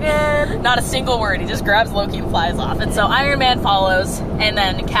good. Not a single word. He just grabs Loki and flies off. And so Iron Man follows, and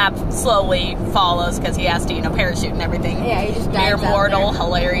then Cap slowly follows because he has to, parachute and everything. Yeah, he just Mere dives out mortal, there.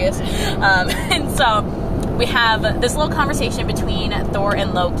 hilarious. And so we have this little conversation between Thor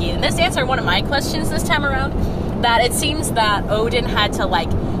and Loki. And this answered one of my questions this time around, that it seems that Odin had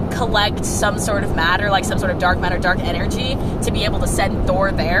to, collect some sort of matter, like some sort of dark matter, dark energy, to be able to send Thor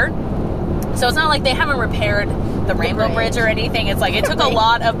there. So it's not like they haven't repaired the Rainbow Bridge or anything. It's like it took a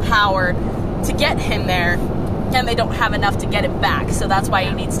lot of power to get him there, and they don't have enough to get him back. So that's why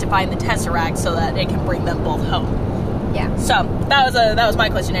he needs to find the Tesseract so that it can bring them both home. Yeah. So that was my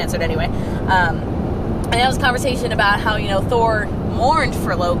question answered anyway. And that was a conversation about how, Thor mourned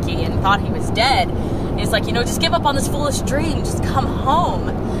for Loki and thought he was dead. And he's like, just give up on this foolish dream. Just come home.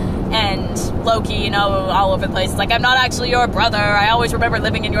 And Loki, all over the place, is like, I'm not actually your brother. I always remember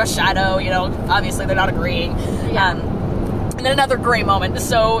living in your shadow. Obviously they're not agreeing. Yeah. And then another great moment,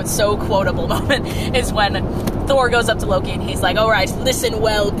 so quotable moment, is when Thor goes up to Loki and he's like, all right, listen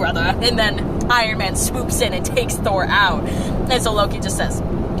well, brother. And then Iron Man swoops in and takes Thor out. And so Loki just says,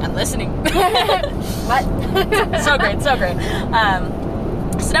 I'm listening. What? So great.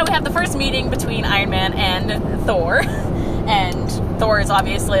 So now we have the first meeting between Iron Man and Thor. And Thor is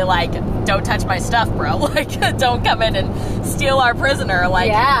obviously like, don't touch my stuff, bro. Don't come in and steal our prisoner.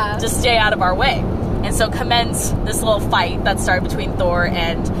 Just stay out of our way. And so commence this little fight that started between Thor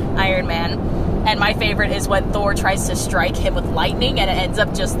and Iron Man. And my favorite is when Thor tries to strike him with lightning, and it ends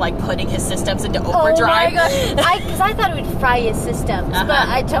up just putting his systems into overdrive. Oh my gosh! Because I thought it would fry his systems,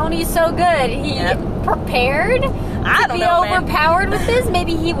 but Tony's so good. He prepared I don't know, man. Overpowered with this.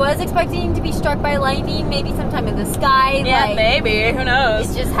 Maybe he was expecting to be struck by lightning, maybe sometime in the sky. Yeah, maybe. Who knows?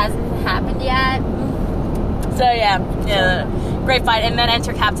 It just hasn't happened yet. So yeah, great fight. And then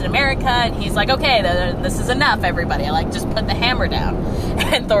enter Captain America, and he's like, "Okay, this is enough, everybody. Just put the hammer down."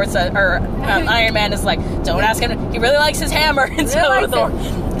 And Iron Man is like, "Don't ask him. He really likes his hammer." And so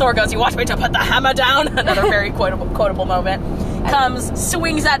Thor goes, "You want me to put the hammer down?" Another very quotable moment. Comes,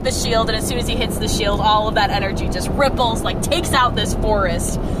 swings at the shield, and as soon as he hits the shield, all of that energy just ripples, takes out this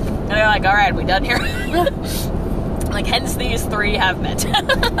forest. And they're like, "All right, we done here?" Hence these three have met.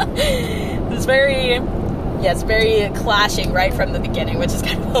 It's very clashing right from the beginning, which is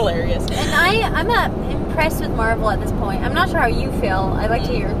kind of hilarious. And I'm impressed with Marvel at this point. I'm not sure how you feel. I'd like to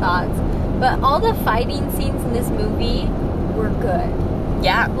hear your thoughts. But all the fighting scenes in this movie were good.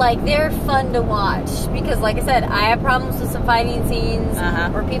 Yeah. They're fun to watch. Because, like I said, I have problems with some fighting scenes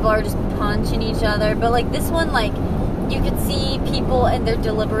where people are just punching each other. But, this one, you could see people and their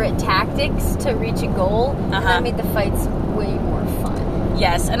deliberate tactics to reach a goal. And that made the fights way more fun.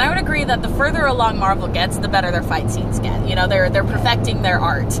 Yes, and I would agree that the further along Marvel gets, the better their fight scenes get. They're perfecting their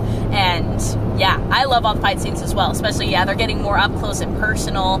art. And, I love all the fight scenes as well. Especially, they're getting more up close and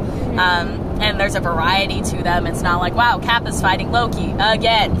personal. And there's a variety to them. It's not like, wow, Cap is fighting Loki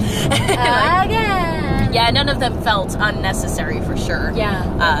again. Again! Yeah, none of them felt unnecessary for sure. Yeah,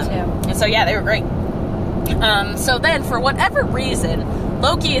 too. And so, they were great. So then, for whatever reason,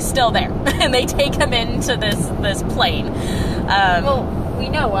 Loki is still there. And they take him into this plane. We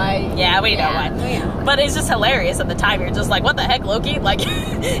know why. Yeah, we know why. But it's just hilarious at the time. You're just like, what the heck, Loki? You're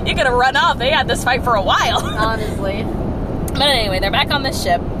going to run off. They had this fight for a while. Honestly. But anyway, they're back on this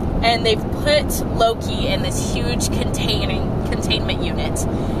ship, and they've put Loki in this huge containment unit.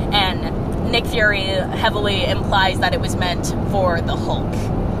 And Nick Fury heavily implies that it was meant for the Hulk,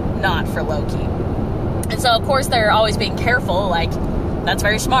 not for Loki. And so, of course, they're always being careful, like, that's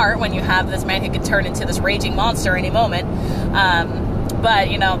very smart when you have this man who could turn into this raging monster any moment. But,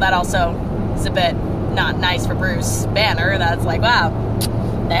 you know, that also is a bit not nice for Bruce Banner. That's like, wow,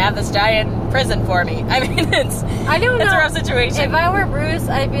 they have this giant prison for me. I mean, it's a rough situation. If I were Bruce,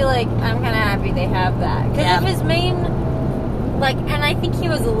 I'd be like, I'm kind of happy they have that. Because if his main, like, and I think he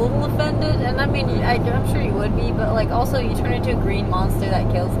was a little offended, and I mean, I'm sure he would be, but, like, also you turn into a green monster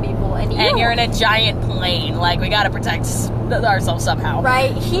that kills people, and you're in a giant plane. Like, we gotta protect ourselves somehow.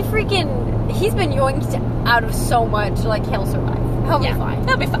 Right? He's been yoinked out of so much, like, he'll survive. He'll be fine.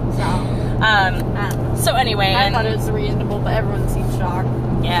 He'll be fine. So anyway, I thought it was reasonable, but everyone seemed shocked.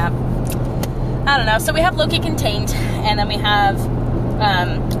 Yeah. I don't know. So we have Loki contained, and then we have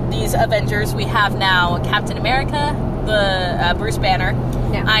these Avengers. We have now Captain America, the Bruce Banner,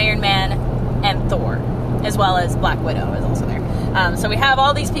 Iron Man, and Thor, as well as Black Widow is also there. So we have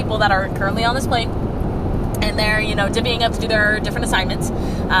all these people that are currently on this plane, and they're, you know, divvying up to do their different assignments.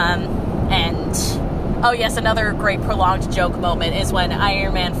 And oh yes, another great prolonged joke moment is when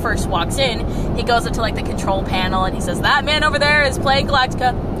Iron Man first walks in. He goes into like the control panel and he says, "That man over there is playing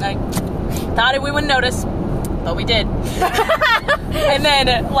Galactica." I thought we wouldn't notice, but we did. And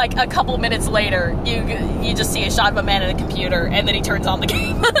then, like, a couple minutes later, you just see a shot of a man in a computer, and then he turns on the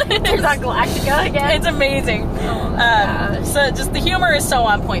game. Turns on Galactica again. It's amazing. So just the humor is so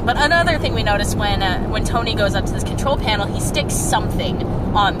on point. But another thing we noticed when Tony goes up to this control panel, he sticks something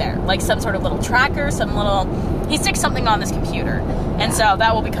on there, like some sort of little tracker, he sticks something on this computer. And so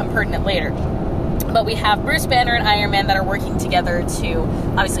that will become pertinent later. But we have Bruce Banner and Iron Man that are working together to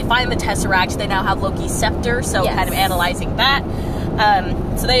obviously find the Tesseract. They now have Loki's scepter, so kind of analyzing that.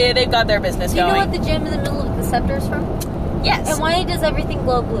 So they've got their business going. Do you know what the gem in the middle of the scepter is from? Yes. And why does everything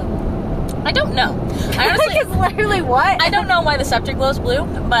glow blue? I don't know. I honestly, it's literally what? I don't know why the scepter glows blue,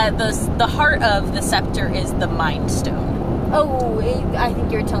 but the heart of the scepter is the Mind Stone. Oh, I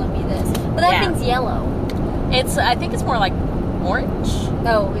think you were telling me this. But that thing's yellow. I think it's more like orange.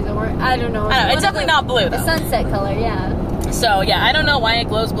 Oh, is it orange? I don't know. It's definitely not blue, though. The sunset color, yeah. So, yeah, I don't know why it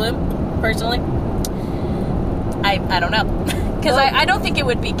glows blue, personally. I don't know. Because I don't think it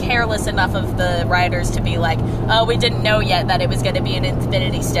would be careless enough of the writers to be like, oh, we didn't know yet that it was going to be an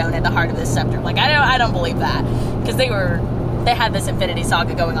Infinity Stone at the heart of this scepter. Like, I don't believe that. Because they had this Infinity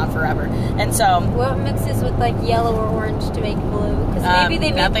Saga going on forever. And so... What mixes with, like, yellow or orange to make blue? Because maybe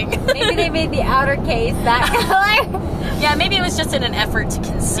they made the outer case that color. Yeah, maybe it was just in an effort to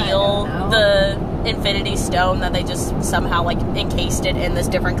conceal the Infinity Stone that they just somehow, like, encased it in this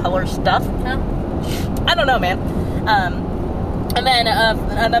different color stuff. Huh? I don't know, man. And then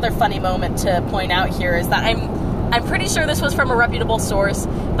another funny moment to point out here is that I'm pretty sure this was from a reputable source,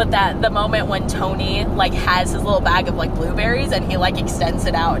 but that the moment when Tony, like, has his little bag of, like, blueberries and he, like, extends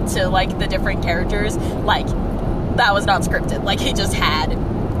it out to, like, the different characters, like, that was not scripted. Like, he just had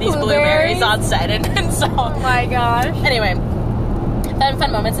these blueberries on set, and so... Oh my gosh. Anyway,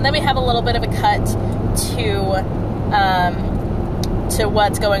 fun moments. And then we have a little bit of a cut to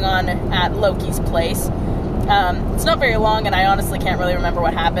what's going on at Loki's place. It's not very long, and I honestly can't really remember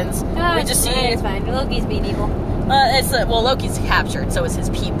what happens. We just see... It's fine. Loki's being evil. Loki's captured, so is his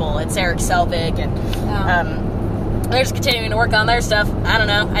people. It's Eric Selvig, and they're just continuing to work on their stuff. I don't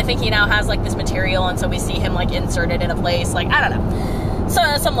know. I think he now has, like, this material, and so we see him, like, inserted in a place. Like, I don't know. So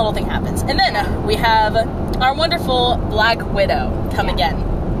some little thing happens. And then we have our wonderful Black Widow come again.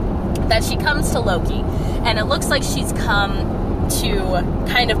 That she comes to Loki, and it looks like she's come to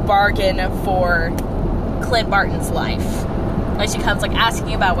kind of bargain for Clint Barton's life. Like, she comes, like,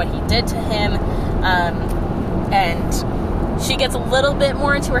 asking about what he did to him, and she gets a little bit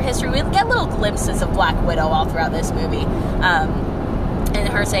more into her history. We get little glimpses of Black Widow all throughout this movie, and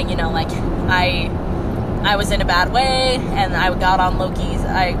her saying, you know, like, I was in a bad way, and I got on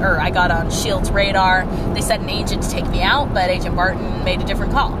I got on S.H.I.E.L.D.'s radar. They sent an agent to take me out, but Agent Barton made a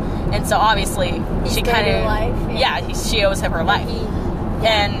different call. And so, obviously, she kind of... she owes him her life.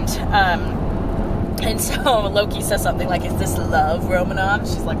 And so Loki says something like, "Is this love, Romanov?"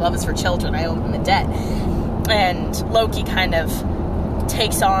 She's like, "Love is for children. I owe him a debt." And Loki kind of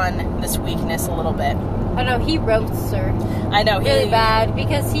takes on this weakness a little bit. I know, he roasts her. I know. Really bad,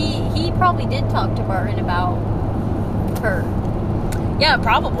 because he probably did talk to Barton about her. Yeah,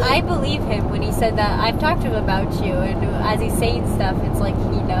 probably. I believe him when he said that. I've talked to him about you, and as he's saying stuff, it's like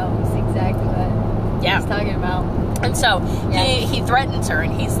he knows exactly what he's talking about. And so he threatens her,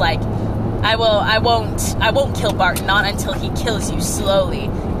 and he's like, I won't kill Bart, not until he kills you slowly,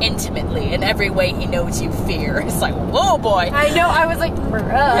 intimately, in every way he knows you fear. It's like, whoa, boy. I know, I was like,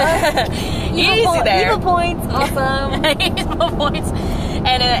 easy there. Evil points, awesome. Evil points.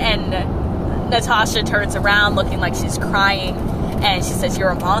 And Natasha turns around looking like she's crying, and she says, you're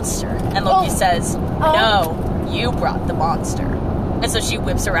a monster. And Loki says, no, you brought the monster. And so she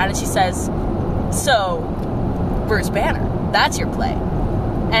whips around and she says, so, Bruce Banner, that's your play.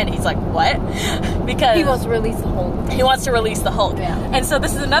 And he's like, what? Because he wants to release the Hulk. He wants to release the Hulk. Yeah. And so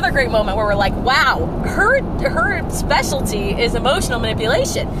this is another great moment where we're like, wow, her specialty is emotional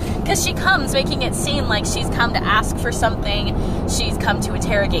manipulation. Because she comes making it seem like she's come to ask for something. She's come to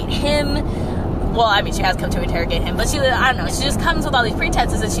interrogate him. Well, I mean, she has come to interrogate him. But she just comes with all these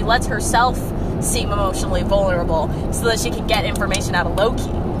pretenses and she lets herself seem emotionally vulnerable so that she can get information out of Loki.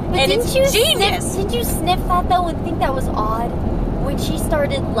 But and it's genius. Did you sniff that, though, and think that was odd? When she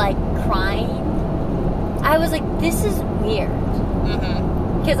started, like, crying, I was like, this is weird.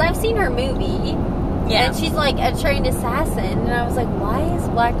 Because I've seen her movie, and she's, like, a trained assassin, and I was like, why is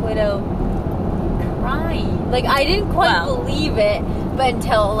Black Widow crying? Like, I didn't quite believe it, but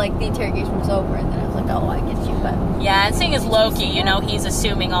until, like, the interrogation was over, and then I was like, oh, I get you, but... Yeah, and seeing as Loki, you know, he's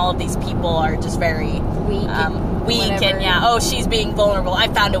assuming all of these people are just very... weak and she's being vulnerable. I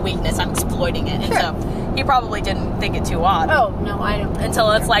found a weakness, I'm exploiting it. Sure. And so he probably didn't think it too odd. Oh, no, I don't.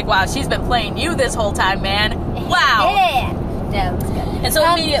 Until it's like, wow, she's been playing you this whole time, man. Wow. Yeah. No, it's good. And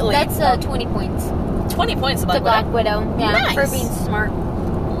so immediately... That's 20 points. 20 points to Black Widow. Yeah, nice. for being smart.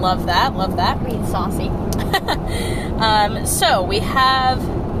 Love that. Being saucy. So we have...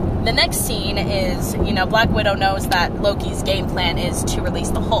 The next scene is, you know, Black Widow knows that Loki's game plan is to release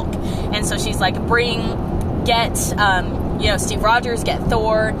the Hulk. And so she's like, get Steve Rogers, get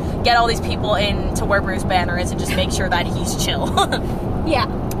Thor, get all these people in to where Bruce Banner is and just make sure that he's chill. Yeah.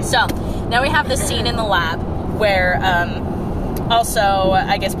 So, now we have this scene in the lab where, also,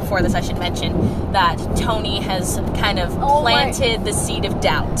 I guess before this I should mention that Tony has kind of planted the seed of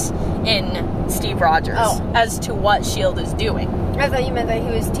doubt in Steve Rogers as to what S.H.I.E.L.D. is doing. I thought you meant that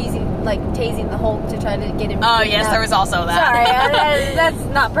he was tasing the Hulk to try to get him. Oh, yes, there was also that. Sorry, that's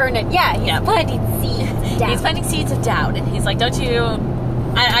not pertinent. Yeah, he's planting seeds of doubt. He's planting seeds of doubt, and he's like, don't you...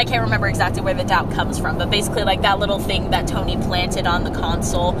 I can't remember exactly where the doubt comes from, but basically, like, that little thing that Tony planted on the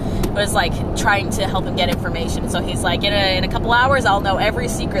console was, like, trying to help him get information. So he's like, in a couple hours, I'll know every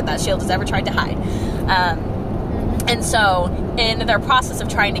secret that S.H.I.E.L.D. has ever tried to hide. And so, in their process of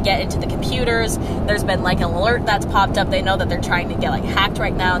trying to get into the computers, there's been, like, an alert that's popped up. They know that they're trying to get, like, hacked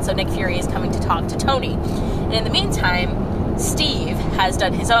right now, and so Nick Fury is coming to talk to Tony. And in the meantime, Steve has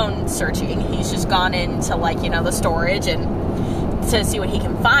done his own searching. He's just gone into, like, you know, the storage and to see what he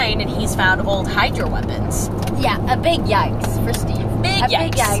can find, and he's found old Hydra weapons. Yeah, a big yikes for Steve. Big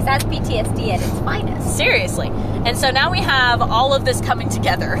yikes. That's PTSD at its finest. Seriously. And so now we have all of this coming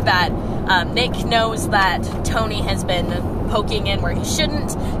together, that Nick knows that Tony has been poking in where he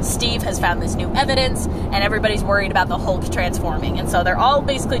shouldn't, Steve has found this new evidence, and everybody's worried about the Hulk transforming. And so they're all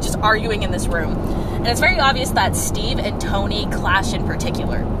basically just arguing in this room. And it's very obvious that Steve and Tony clash in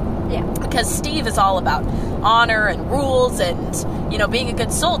particular. Yeah. Because Steve is all about honor and rules and, you know, being a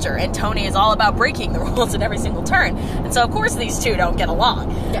good soldier. And Tony is all about breaking the rules at every single turn. And so, of course, these two don't get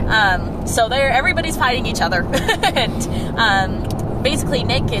along. Yeah. So everybody's fighting each other. And basically,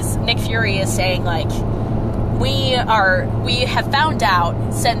 Nick Fury is saying, like, we have found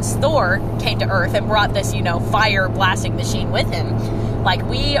out since Thor came to Earth and brought this, you know, fire blasting machine with him, like,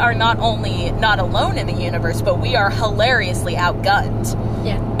 we are not only not alone in the universe, but we are hilariously outgunned.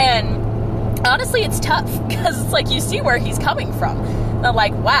 Yeah. And honestly, it's tough because it's like you see where he's coming from. They're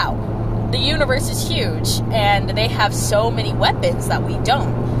like, wow, the universe is huge and they have so many weapons that we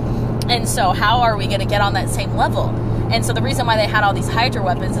don't. And so how are we going to get on that same level? And so the reason why they had all these Hydra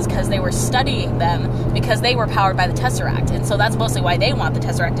weapons is because they were studying them because they were powered by the Tesseract. And so that's mostly why they want the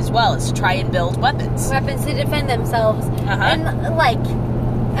Tesseract as well, is to try and build weapons. Weapons to defend themselves. And,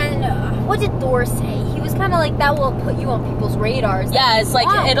 what did Thor say? He was kind of like, that will put you on people's radars. Yeah, it's like,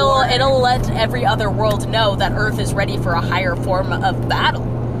 it'll let every other world know that Earth is ready for a higher form of battle.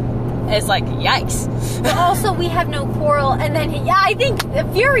 It's like, yikes. But also, we have no quarrel. And then, I think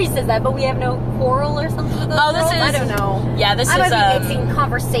Fury says that, but we have no quarrel or something with those worlds? I don't know. Yeah, this I is... might be mixing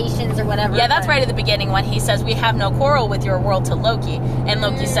conversations or whatever. Yeah, that's right at the beginning when he says, we have no quarrel with your world to Loki. And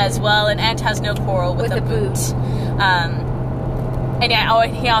Loki says, well, an ant has no quarrel with a boot. And yeah,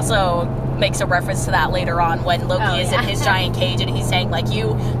 he also makes a reference to that later on when Loki is in his giant cage and he's saying, like,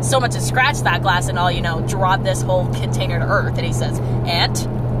 you so much as scratched that glass and all, you know, drop this whole container to Earth. And he says, ant,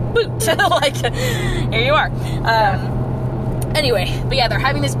 boot. Like, here you are. Anyway, but yeah, they're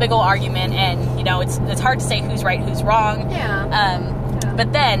having this big old argument, and you know, it's hard to say who's right, who's wrong. Yeah.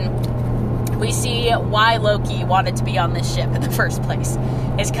 But then we see why Loki wanted to be on this ship in the first place.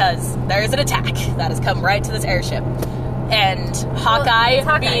 Is because there's an attack that has come right to this airship. And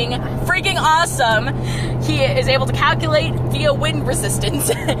Hawkeye, being freaking awesome, he is able to calculate via wind resistance,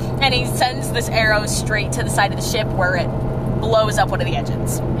 and he sends this arrow straight to the side of the ship where it blows up one of the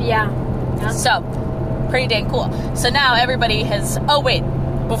engines. Yeah. So, pretty dang cool. So now everybody has... Oh, wait.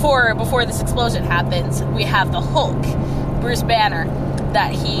 Before this explosion happens, we have the Hulk, Bruce Banner,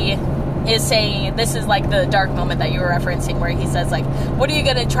 that he is saying... This is like the dark moment that you were referencing, where he says, like, what are you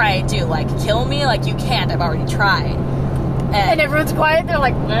going to try and do? Like, kill me? Like, you can't. I've already tried. And everyone's quiet. They're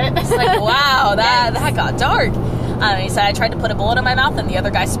like, what? It's like, wow, that got dark. He said, I tried to put a bullet in my mouth, and the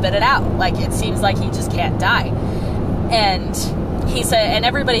other guy spit it out. Like, it seems like he just can't die. And he said, and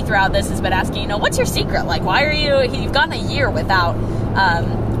everybody throughout this has been asking, you know, what's your secret? Like, why are you've gone a year without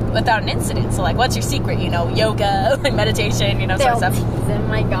an incident. So, like, what's your secret? You know, yoga, like meditation, you know, sort of stuff. Oh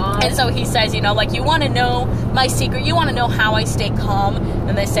my God. And so he says, you know, like, you want to know my secret? You want to know how I stay calm?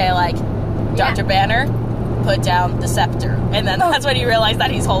 And they say, like, Dr. Banner, put down the scepter. And then that's when you realize that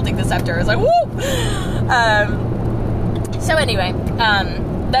he's holding the scepter. It's like, woo! So anyway,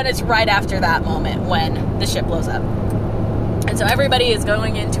 then it's right after that moment when the ship blows up. And so everybody is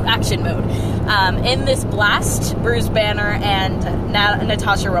going into action mode. In this blast, Bruce Banner and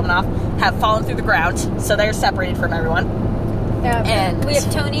Natasha Romanoff have fallen through the ground, so they're separated from everyone. And we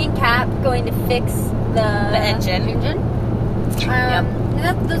have Tony and Cap going to fix the engine.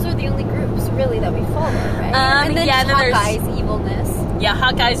 And those are the only groups, really, that we follow, right? And then Hawkeye's evilness. Yeah,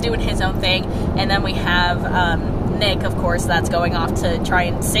 Hawkeye's doing his own thing. And then we have Nick, of course, that's going off to try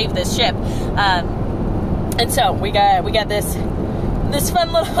and save this ship. And so we got this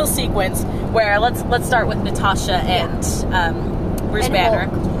fun little sequence where let's start with Natasha and Bruce Banner.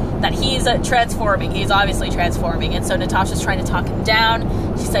 Hulk. That he's transforming. He's obviously transforming. And so Natasha's trying to talk him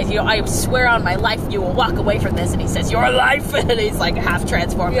down. She says, you know, I swear on my life you will walk away from this. And he says, your life? And he's like half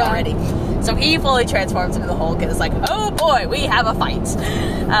transformed already. So he fully transforms into the Hulk and is like, oh boy, we have a fight.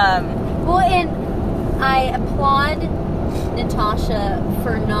 Well, and I applaud Natasha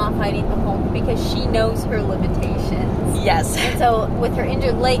for not fighting the Hulk because she knows her limitations. Yes. And so with her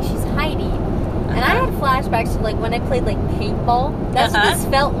injured leg, she's hiding. And I had flashbacks to, like, when I played, like, paintball. That's what this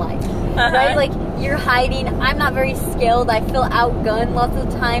felt like. Right? Like, you're hiding. I'm not very skilled. I feel outgunned lots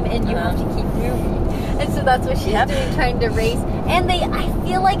of the time, and you have to keep moving. And so that's what she's doing, trying to race. And I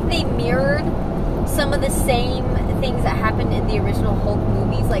feel like they mirrored some of the same things that happened in the original Hulk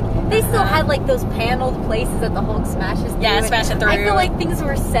movies. Like, they still had, like, those paneled places that the Hulk smashes through. Yeah, smashing through. I feel like things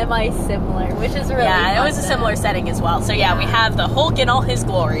were semi-similar, which is really fun. It was a similar setting as well. So, yeah, we have the Hulk in all his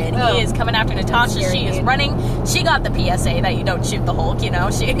glory, and he is coming after Natasha. She is running. She got the PSA that you don't shoot the Hulk, you know.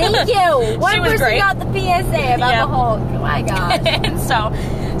 Thank you! One person got the PSA about the Hulk. Oh, my God. And so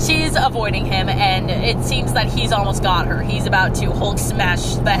she's avoiding him, and it seems that he's almost got her. He's about to Hulk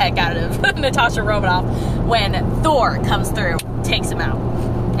smash the heck out of Natasha Romanoff when Thor comes through, takes him out.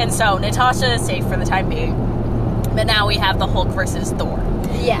 And so Natasha is safe for the time being. But now we have the Hulk versus Thor.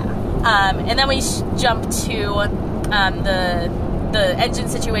 Yeah. And then we jump to the engine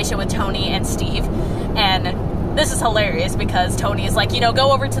situation with Tony and Steve. And this is hilarious because Tony is like, you know,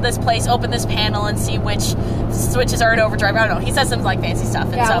 go over to this place, open this panel, and see which switches are in overdrive. I don't know. He says some, like, fancy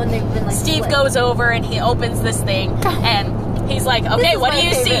stuff. And so been, like, Steve goes over and he opens this thing. And he's like, okay, what do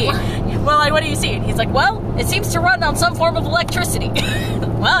you see? Well, like, what do you see? And he's like, well, it seems to run on some form of electricity.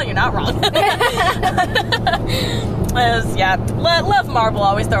 Well, you're not wrong. Love Marvel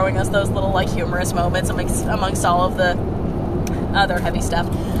always throwing us those little, like, humorous moments amongst all of the other heavy stuff.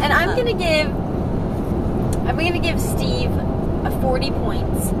 And I'm gonna give Steve 40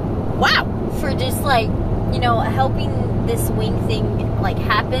 points. Wow. For just, like, you know, helping this wing thing, like,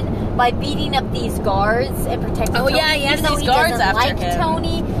 happen by beating up these guards and protecting Tony. Yeah, he has these guards after him.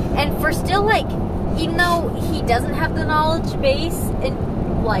 Tony, and for still, like, even though he doesn't have the knowledge base,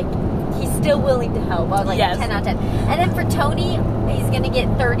 and, like, he's still willing to help. I was like, 10 out of 10. And then for Tony, he's gonna get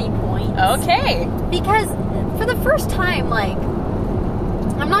 30 points. Okay. Because for the first time, like,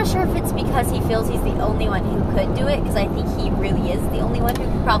 I'm not sure if it's because he feels he's the only one who could do it, because I think he really is the only one who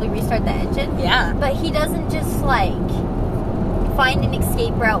could probably restart the engine. Yeah. But he doesn't just, like, find an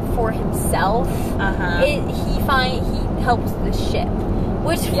escape route for himself. He helps the ship.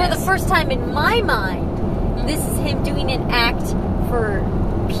 Which, for the first time in my mind, this is him doing an act for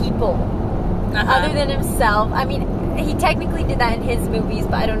people other than himself. I mean, he technically did that in his movies,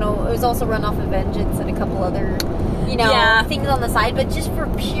 but I don't know. It was also run off Avengers and a couple other, you know, things on the side. But just for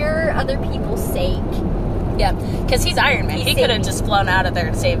pure other people's sake, Yeah, because he's Iron Man. He could have just flown out of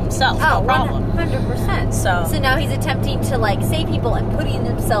there to save himself. No problem. 100%. So now he's attempting to like save people and putting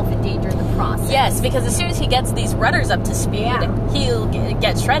himself in danger in the process. Yes, because as soon as he gets these rudders up to speed, he'll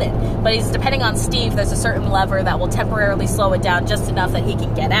get shredded. But he's depending on Steve. There's a certain lever that will temporarily slow it down just enough that he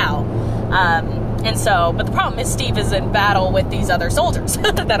can get out. And so, but the problem is Steve is in battle with these other soldiers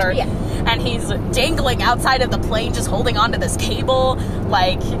that are, and he's dangling outside of the plane, just holding onto this cable.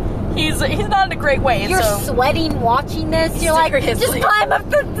 Like, he's not in a great way. You're sweating watching this. You're like, just climb up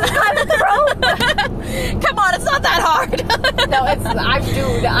the rope. Come on, it's not that hard. No, it's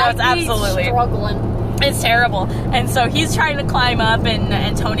absolutely struggling. It's terrible. And so he's trying to climb up,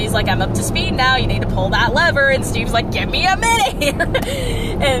 and Tony's like, I'm up to speed now, you need to pull that lever. And Steve's like, give me a minute here.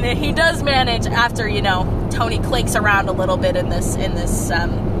 And he does manage, after, Tony clinks around a little bit in this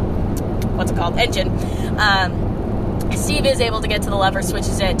what's it called, engine. Steve is able to get to the lever,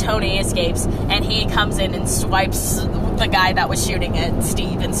 switches it, Tony escapes, and he comes in and swipes the guy that was shooting at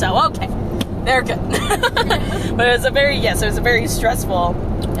Steve. And so, okay, they're good. But it was a very stressful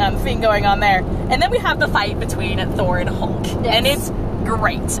thing going on there. And then we have the fight between Thor and Hulk. Yes. And it's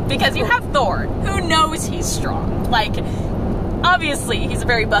great, because you have Thor, who knows he's strong. Like, obviously, he's a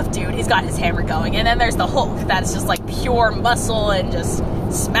very buff dude. He's got his hammer going. And then there's the Hulk, that's just like pure muscle and just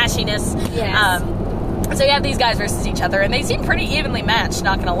smashiness. Yes. So you have these guys versus each other, and they seem pretty evenly matched,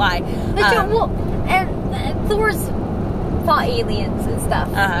 not gonna lie. And Thor's fought aliens and stuff.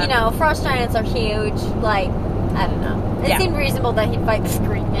 Frost giants are huge. Like, I don't know. It seemed reasonable that he'd fight the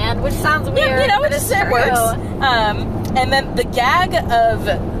Green Man, which sounds weird, but it works. And then the gag of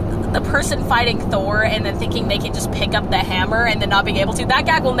the person fighting Thor and then thinking they can just pick up the hammer and then not being able to, that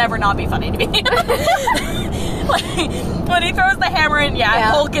gag will never not be funny to me. Like, when he throws the hammer in,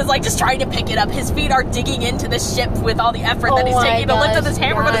 Hulk is like just trying to pick it up. His feet are digging into the ship with all the effort that he's taking to lift up this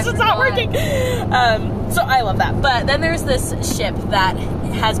hammer, but it's just not working. So I love that. But then there's this ship that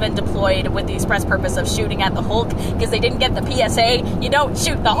has been deployed with the express purpose of shooting at the Hulk, because they didn't get the PSA. You don't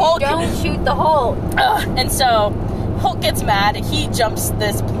shoot the Hulk. Don't shoot the Hulk. And so Hulk gets mad. He jumps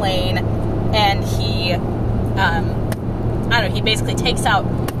this plane, and he, he basically takes out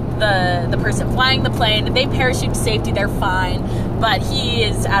the person flying the plane. They parachute to safety. They're fine, but he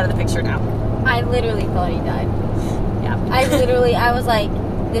is out of the picture now. I literally thought he died. Yeah. I was like,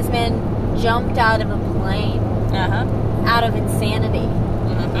 this man jumped out of a plane. Out of insanity.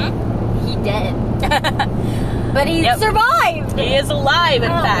 He dead. But he survived. He is alive, in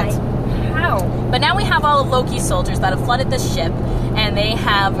fact. How? But now we have all of Loki's soldiers that have flooded the ship, and they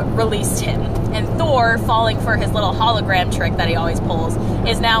have released him. And Thor, falling for his little hologram trick that he always pulls,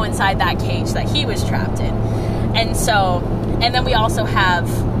 is now inside that cage that he was trapped in. And then we also have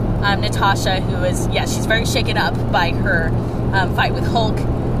Natasha, who is, she's very shaken up by her fight with Hulk,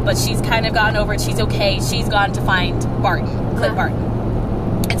 but she's kind of gotten over it. She's okay. She's gone to find Clint Barton.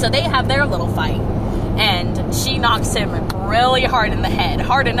 And so they have their little fight, and she knocks him really hard in the head,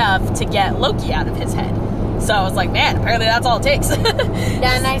 hard enough to get Loki out of his head. So I was like, man, apparently that's all it takes. A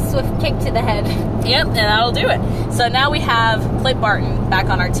nice swift kick to the head. Yep, and that'll do it. So now we have Clint Barton back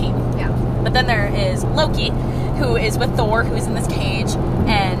on our team. Yeah. But then there is Loki, who is with Thor, who is in this cage,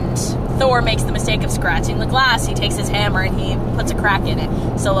 and Thor makes the mistake of scratching the glass. He takes his hammer and he puts a crack in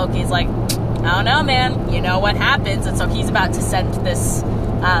it. So Loki's like, I don't know, man. You know what happens. And so he's about to send this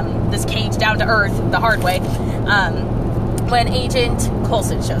cage down to Earth the hard way, when Agent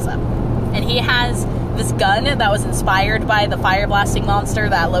Coulson shows up. And he has this gun that was inspired by the fire blasting monster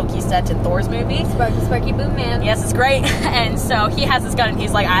that Loki sent in Thor's movie. Sparky Boom Man. Yes, it's great. And so he has this gun, and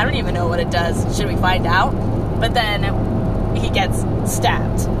he's like, I don't even know what it does. Should we find out? But then he gets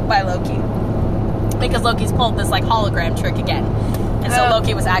stabbed by Loki, because Loki's pulled this like hologram trick again. And so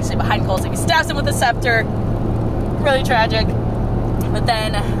Loki was actually behind Coulson. He stabs him with a scepter. Really tragic. But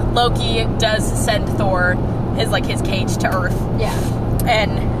then Loki does send Thor his cage to Earth.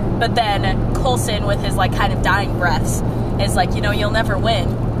 Yeah. But then Coulson, with his like kind of dying breaths, is like, you'll never win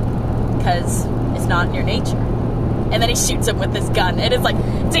because it's not in your nature. And then he shoots him with this gun, and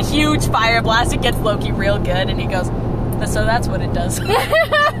it's a huge fire blast. It gets Loki real good, and he goes, so that's what it does.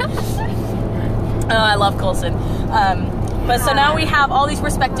 I love Coulson. But so now we have all these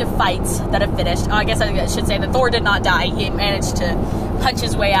respective fights that have finished. I guess I should say that Thor did not die. He managed to punch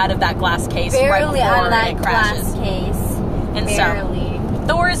his way out of that glass case right before out of that it crashes. Glass case. And Barely. So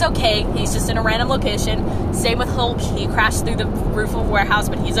Thor is okay. He's just in a random location. Same with Hulk. He crashed through the roof of a warehouse,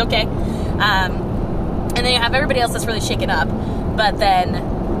 but he's okay. And then you have everybody else that's really shaken up. But then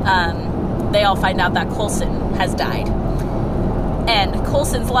they all find out that Coulson has died. And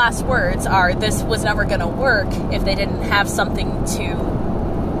Coulson's last words are, this was never going to work if they didn't have something to...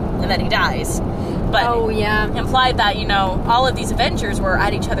 And then he dies. but implied that, you know, all of these Avengers were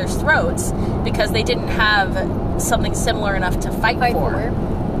at each other's throats because they didn't have something similar enough to fight for.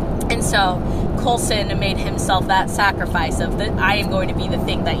 And so Coulson made himself that sacrifice of that I am going to be the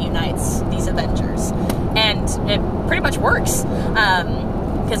thing that unites these Avengers. And it pretty much works.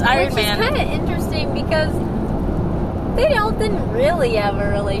 Because Iron Man... Which is kind of interesting because they all didn't really have a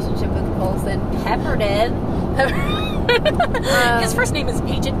relationship with Coulson. Pepper did. His first name is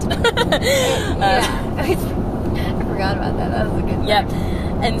Agent. I forgot about that. That was a good one. Yep.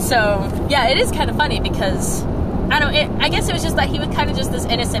 And so, yeah, it is kind of funny because... I guess it was just that he was kind of just this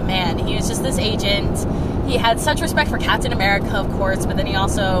innocent man. He was just this agent. He had such respect for Captain America, of course, but then he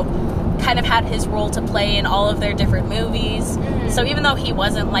also kind of had his role to play in all of their different movies. So even though he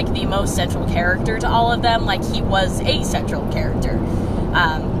wasn't, like, the most central character to all of them, like, he was a central character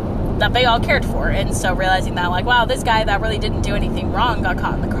that they all cared for. And so realizing that, like, wow, this guy that really didn't do anything wrong got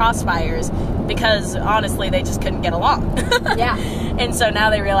caught in the crossfires because, honestly, they just couldn't get along. Yeah. And so now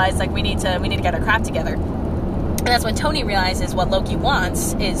they realize, like, we need to get our crap together. And that's when Tony realizes what Loki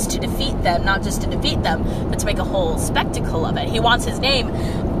wants is to defeat them, not just to defeat them, but to make a whole spectacle of it. He wants his name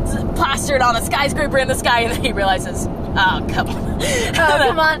plastered on a skyscraper in the sky, and then he realizes, oh, come on.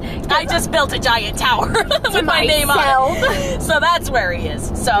 Come on. I just built a giant tower with my name on it. So that's where he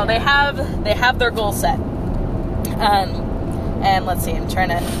is. So they have their goal set. And let's see, I'm trying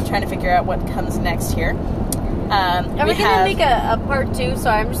to figure out what comes next here. Are we going to make a part 2?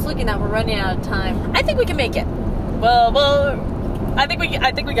 Sorry, I'm just looking that we're running out of time. I think we can make it. Well, I think we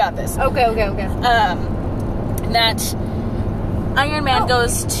got this. Okay. That Iron Man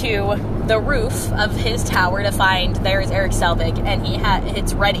goes to the roof of his tower to find there is Eric Selvig, and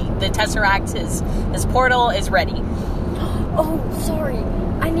it's ready. The Tesseract, his portal is ready. Oh, sorry.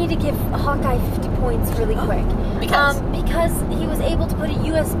 I need to give Hawkeye 50 points really quick. Because he was able to put a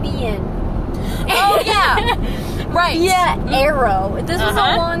USB in. Oh, yeah. Right. Yeah, Arrow. This was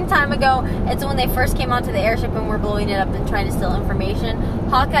a long time ago. It's when they first came onto the airship and were blowing it up and trying to steal information.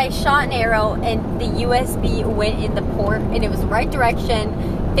 Hawkeye shot an arrow and the USB went in the port and it was the right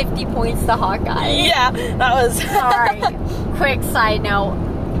direction. 50 points to Hawkeye. Yeah, that was... Sorry. Quick side note.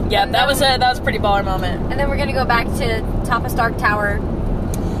 Yeah, that was a pretty baller moment. And then we're going to go back to top of Stark Tower.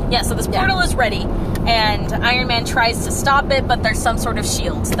 Yeah, so this portal is ready, and Iron Man tries to stop it, but there's some sort of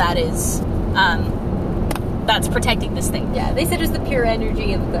shield that is... that's protecting this thing. Yeah, they said it was the pure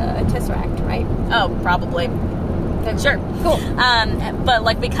energy of the Tesseract, right? Oh, probably. Sure. Cool. But,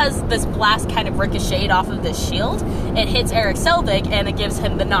 like, because this blast kind of ricocheted off of this shield, it hits Eric Selvig, and it gives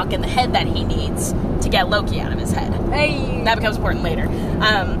him the knock in the head that he needs to get Loki out of his head. Hey. That becomes important later.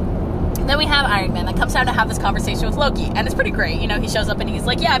 Then we have Iron Man that comes down to have this conversation with Loki, and it's pretty great. You know, he shows up and he's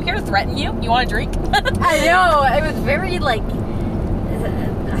like, yeah, I'm here to threaten you. You want a drink? I know. It was very, like,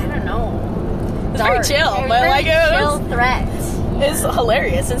 I don't know. It's very chill, but like chill threat. It's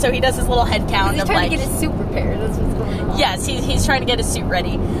hilarious, and so he does his little head count He's of trying like to get his suit prepared. That's what's going on. Yes, he's trying to get his suit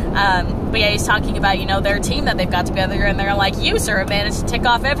ready. But yeah, he's talking about, you know, their team that they've got together, and they're like, you, sir, have managed to tick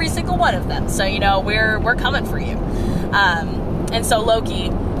off every single one of them. So, you know, we're coming for you. And so Loki,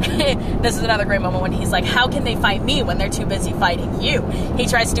 this is another great moment when he's like, how can they fight me when they're too busy fighting you? He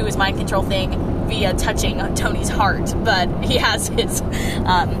tries to do his mind control thing via touching Tony's heart, but he has his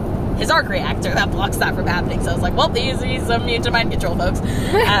arc reactor that blocks that from happening. So I was like, well, he's immune to mind control, folks.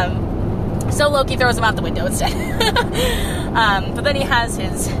 So Loki throws him out the window instead. But then he has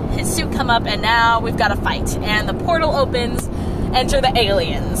his suit come up, and now we've got a fight. And the portal opens, enter the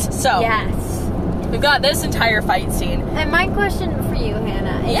aliens. So yes. We've got this entire fight scene. And my question for you,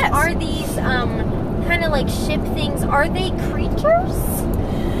 Hannah, is are these kind of like ship things, are they creatures?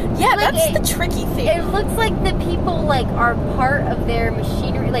 Yeah, like that's the tricky thing. It looks like the people like are part of their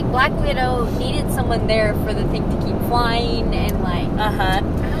machinery. Like Black Widow needed someone there for the thing to keep flying and like I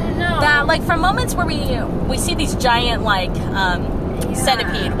don't know. That like from moments where we see these giant like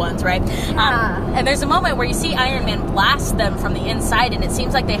centipede ones, right? And there's a moment where you see Iron Man blast them from the inside, and it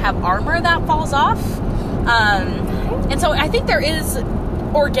seems like they have armor that falls off. And so I think there is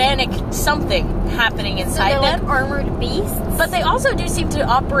organic something happening inside them. Like armored beasts? But they also do seem to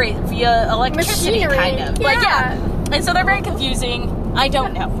operate via electricity, machinery. kind of. Yeah. Like, yeah. And so they're very confusing. I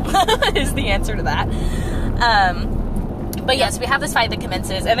don't know, is the answer to that. But yes, we have this fight that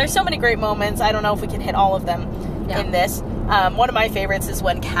commences, and there's so many great moments. I don't know if we can hit all of them in this. One of my favorites is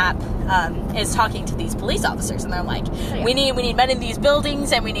when Cap is talking to these police officers, and they're like, we need men in these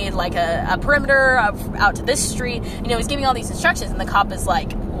buildings, and we need like a perimeter out to this street. You know, he's giving all these instructions, and the cop is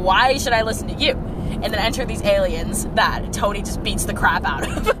like, why should I listen to you? And then enter these aliens that Tony just beats the crap out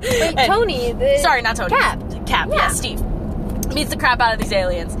of. Wait, and, Tony? Sorry, not Tony. Cap, yeah, Steve. Beats the crap out of these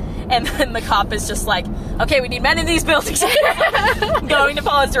aliens. And then the cop is just like, okay, we need men in these buildings. Going to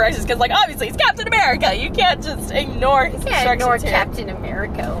follow his directions, because, like, obviously, it's Captain America. You can't just ignore his instructions here. Captain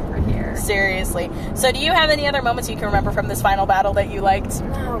America over here. Seriously. So do you have any other moments you can remember from this final battle that you liked?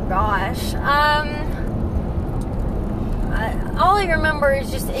 Oh, gosh. All I remember is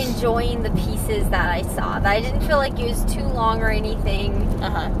just enjoying the pieces that I saw. That I didn't feel like it was too long or anything.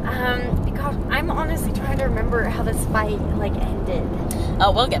 God, I'm honestly trying to remember how this fight, like, ended.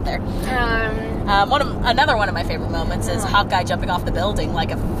 Oh, we'll get there. Another one of my favorite moments is Hawkeye jumping off the building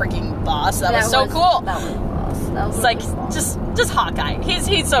like a freaking boss. That was so cool. That was boss. That was like boss. just Hawkeye.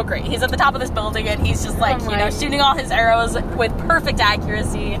 He's so great. He's at the top of this building and he's just like, shooting all his arrows with perfect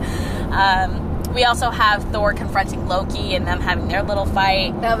accuracy. We also have Thor confronting Loki and them having their little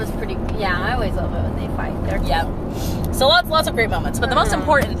fight. That was pretty. Yeah, I always love it when they fight. They're cool. So lots of great moments. But the most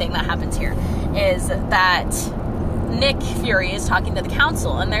important thing that happens here is that Nick Fury is talking to the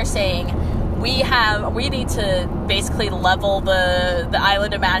council, and they're saying we need to basically level the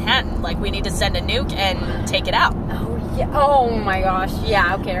island of Manhattan. Like, we need to send a nuke and take it out. Oh yeah. Oh my gosh.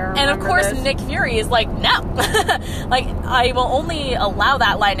 Yeah. Okay. I remember and of course, this. Nick Fury is like, no. Like, I will only allow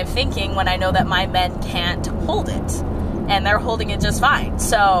that line of thinking when I know that my men can't hold it, and they're holding it just fine.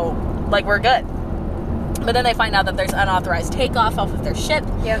 So, like, we're good. But then they find out that there's unauthorized takeoff off of their ship.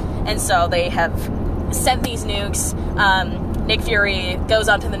 Yep. And so they have sent these nukes. Nick Fury goes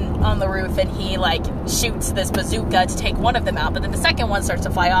on the roof and he, like, shoots this bazooka to take one of them out, but then the second one starts to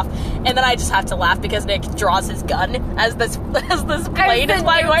fly off, and then I just have to laugh because Nick draws his gun as this plane is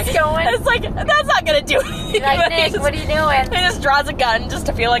flying away. It's like, that's not gonna do anything. Like, Nick, what are you doing? He just draws a gun just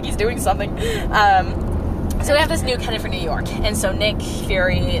to feel like he's doing something. So we have this nuke headed for New York, and so Nick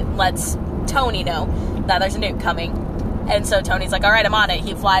Fury lets Tony know that there's a nuke coming. And so Tony's like, all right, I'm on it.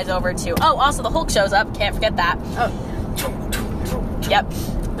 He flies over to... Oh, also the Hulk shows up. Can't forget that. Oh. Yep.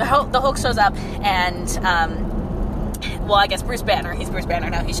 The Hulk shows up, and, well, I guess Bruce Banner. He's Bruce Banner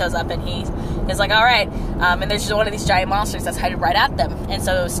now. He shows up, and he is like, all right. And there's just one of these giant monsters that's headed right at them. And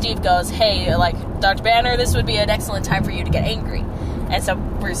so Steve goes, hey, like, Dr. Banner, this would be an excellent time for you to get angry. And so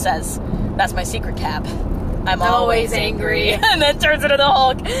Bruce says, that's my secret, Cap. I'm always angry. And then turns into the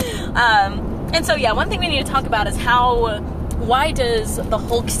Hulk. And so, yeah, one thing we need to talk about is why does the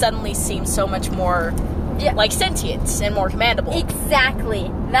Hulk suddenly seem so much more, like, sentient and more commandable? Exactly.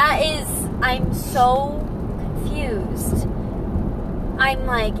 That is, I'm so confused. I'm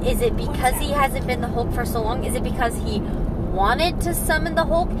like, is it because he hasn't been the Hulk for so long? Is it because he wanted to summon the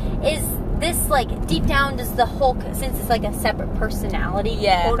Hulk? Is this, like, deep down, does the Hulk, since it's like a separate personality,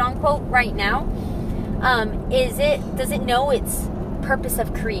 quote unquote, right now, does it know its purpose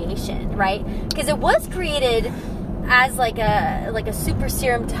of creation, right? Because it was created as like a super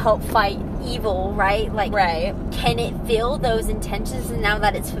serum to help fight evil, right? Like, can it feel those intentions? And now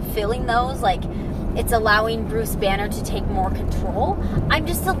that it's fulfilling those, like, it's allowing Bruce Banner to take more control. I'm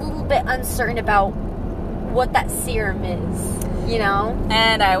just a little bit uncertain about what that serum is, you know?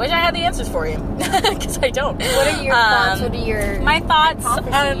 And I wish I had the answers for you, because I don't. What are your thoughts? What are your my thoughts?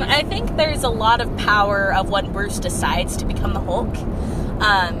 I think there's a lot of power of when Bruce decides to become the Hulk.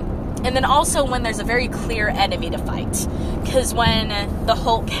 And then also when there's a very clear enemy to fight. Because when the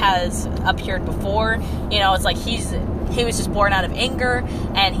Hulk has appeared before, you know, it's like he was just born out of anger,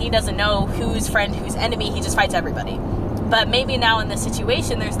 and he doesn't know who's friend, who's enemy. He just fights everybody. But maybe now in this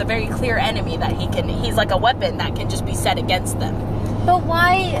situation, there's the very clear enemy that he's like a weapon that can just be set against them. But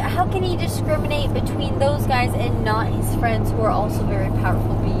why, how can he discriminate between those guys and not his friends who are also very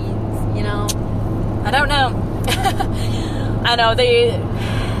powerful beings, you know? I don't know. I know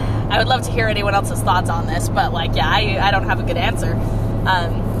I would love to hear anyone else's thoughts on this, but, like, yeah, I don't have a good answer.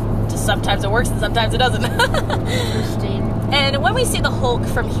 Just sometimes it works and sometimes it doesn't. Interesting. And when we see the Hulk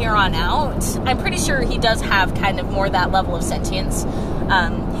from here on out, I'm pretty sure he does have kind of more that level of sentience.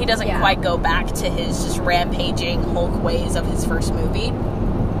 He doesn't quite go back to his just rampaging Hulk ways of his first movie.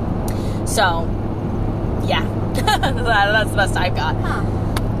 So, yeah. That's the best I've got.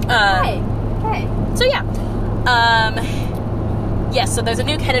 Okay. So, yeah. Yes, so there's a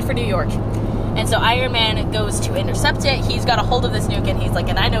nuke headed for New York. And so Iron Man goes to intercept it. He's got a hold of this nuke, and he's like,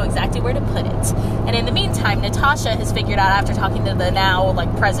 and I know exactly where to put it. And in the meantime, Natasha has figured out, after talking to the now,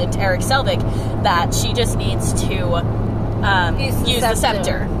 like, present Eric Selvig, that she just needs to use the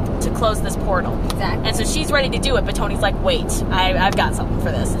scepter to close this portal. Exactly. And so she's ready to do it, but Tony's like, wait, I've got something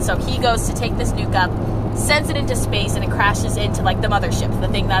for this. And so he goes to take this nuke up, sends it into space, and it crashes into, like, the mothership, the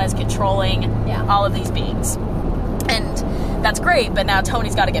thing that is controlling all of these beings. And that's great, but now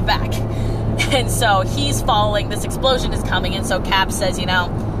Tony's got to get back. And so he's falling, this explosion is coming, and so Cap says, you know,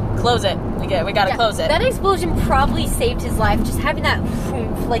 close it. We gotta close it. That explosion probably saved his life. Just having that,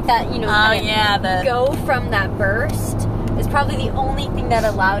 like that, you know, go from that burst is probably the only thing that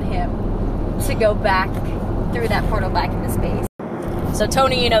allowed him to go back through that portal back into space. So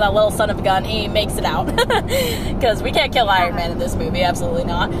Tony, you know, that little son of a gun, he makes it out. Because we can't kill Iron Man in this movie, absolutely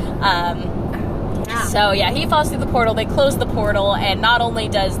not. So yeah, he falls through the portal, they close the portal, and not only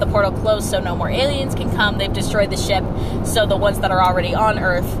does the portal close so no more aliens can come, they've destroyed the ship, so the ones that are already on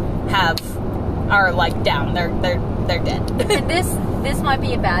Earth are like down, they're dead. And this might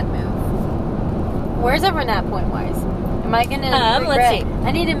be a bad move. Where's everyone at point-wise? Am I gonna regret? Let's see.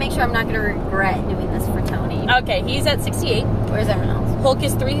 I need to make sure I'm not gonna regret doing this for Tony. Okay, he's at 68. Where's everyone else? Hulk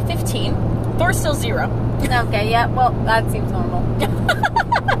is 315. Thor's still 0. Okay, yeah, well, that seems normal.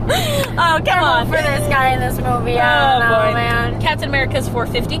 Oh, come on. For this guy in this movie, I don't know, man. Captain America's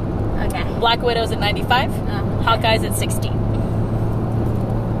 450. Okay. Black Widow's at 95. Hawkeye's at 60.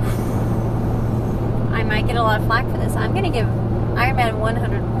 I might get a lot of flack for this. I'm gonna give Iron Man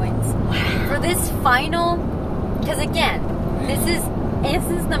 100 points. Wow. For this final, because again, this is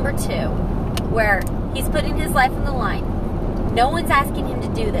number 2, where he's putting his life on the line. No one's asking him to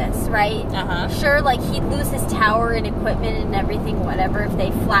do this, right? Sure, like, he'd lose his tower and equipment and everything, whatever, if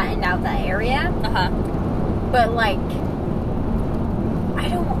they flattened out that area. But, like, I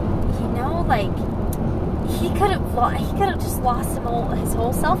don't, you know, like, he could have just lost his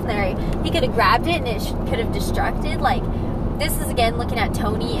whole self in there. He could have grabbed it and it could have destructed. Like, this is, again, looking at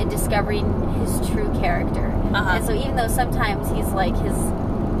Tony and discovering his true character. And so even though sometimes he's, like, his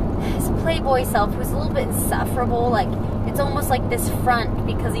playboy self, who's a little bit insufferable, like, it's almost like this front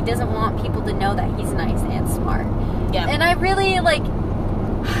because he doesn't want people to know that he's nice and smart. Yeah. And I really, like,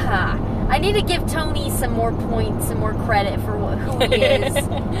 I need to give Tony some more points, some more credit for who he is.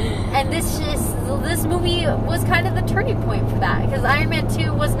 And this movie was kind of the turning point for that, because Iron Man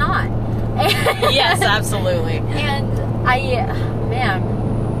 2 was not. Yes, absolutely. And I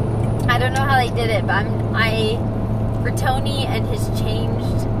don't know how they did it, but for Tony and his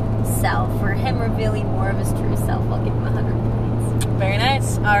changed self, for him revealing more of his true self, I'll give him 100 points. Very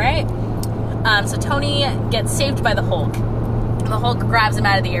nice. All right. So Tony gets saved by the Hulk. The Hulk grabs him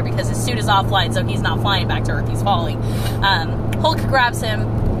out of the air because his suit is offline, so he's not flying back to Earth, he's falling. Hulk grabs him,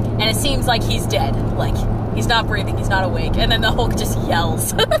 and it seems like he's dead. Like, he's not breathing, he's not awake. And then the Hulk just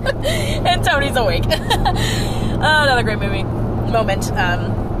yells. And Tony's awake. Another great moment.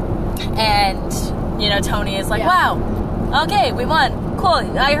 And, you know, Tony is like, wow, okay, we won.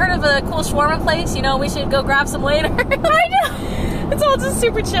 Cool. I heard of a cool shawarma place. You know, we should go grab some later. I know. It's all just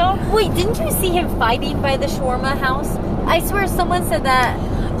super chill. Wait, didn't you see him fighting by the shawarma house? I swear someone said that.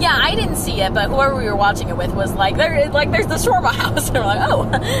 Yeah, I didn't see it, but whoever we were watching it with was like, there's the shawarma house. And we're like, oh.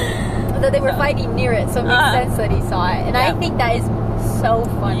 That they were fighting near it, so it makes sense that he saw it. And I think that is so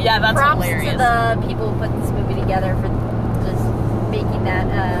funny. Yeah, that's Props hilarious. To the people who put this movie together for just making that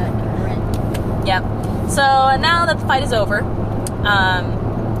current. Yep. So now that the fight is over,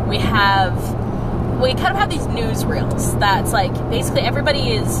 we kind of have these newsreels that's like basically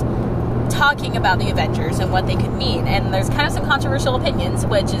everybody is talking about the Avengers and what they could mean, and there's kind of some controversial opinions,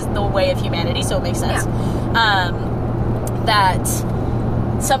 which is the way of humanity, so it makes sense. That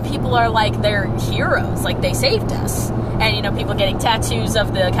some people are like, they're heroes, like they saved us, and you know, people getting tattoos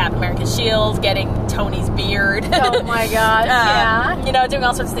of the Captain America shield, getting Tony's beard. Oh my gosh, yeah. You know, doing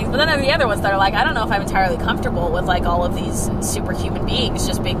all sorts of things. But then there are the other ones that are like, I don't know if I'm entirely comfortable with like all of these superhuman beings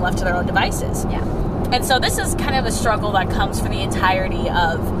just being left to their own devices. Yeah. And so this is kind of the struggle that comes for the entirety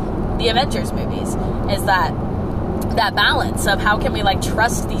of the Avengers movies, is that balance of how can we like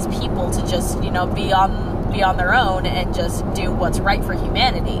trust these people to just, you know, be on their own and just do what's right for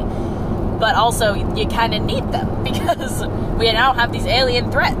humanity. But also, you kind of need them because we now have these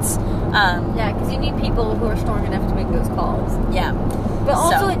alien threats. Yeah, because you need people who are strong enough to make those calls. Yeah. But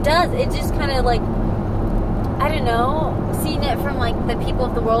also it just kind of like, I don't know, seeing it from like the people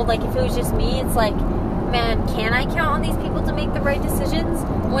of the world, like if it was just me, it's like, man, can I count on these people to make the right decisions?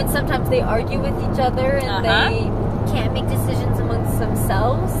 When sometimes they argue with each other and they can't make decisions amongst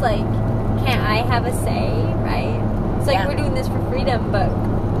themselves, like, can't I have a say, right? It's like we're doing this for freedom, but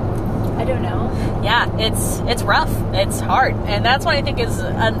I don't know. Yeah, it's rough. It's hard. And that's what I think is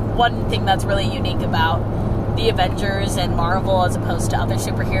one thing that's really unique about the Avengers and Marvel as opposed to other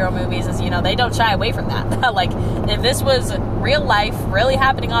superhero movies is, you know, they don't shy away from that. Like, if this was real life, really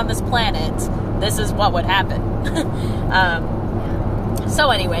happening on this planet, this is what would happen. So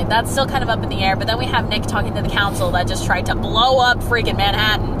anyway, that's still kind of up in the air. But then we have Nick talking to the council that just tried to blow up freaking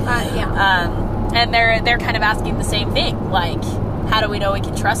Manhattan. And they're kind of asking the same thing. Like, how do we know we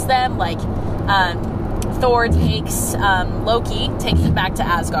can trust them? Like, Thor takes Loki, takes him back to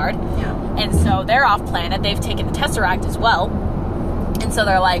Asgard. Yeah. And so they're off planet. They've taken the Tesseract as well. And so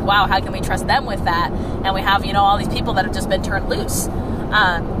they're like, wow, how can we trust them with that? And we have, all these people that have just been turned loose.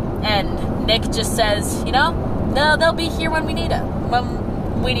 And Nick just says, no, they'll be here when we need them.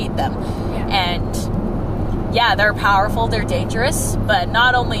 When we need them. Yeah. And yeah, they're powerful, they're dangerous, but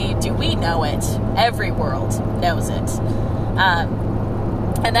not only do we know it, every world knows it.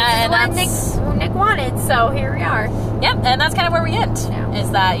 And that's what Nick wanted, so here we are. Yep, and that's kind of where we end. Yeah. Is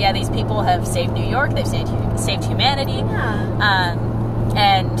that these people have saved New York, they've saved humanity, Yeah.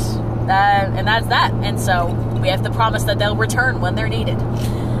 and that's that. And so we have the promise that they'll return when they're needed.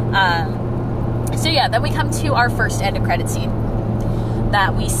 So yeah, then we come to our first end of credit scene.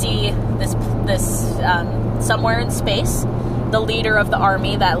 That we see this somewhere in space, the leader of the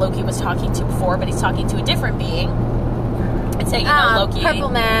army that Loki was talking to before, but he's talking to a different being. And saying, Loki. Purple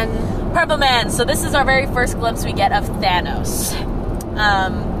Man. Purple Man. So this is our very first glimpse we get of Thanos.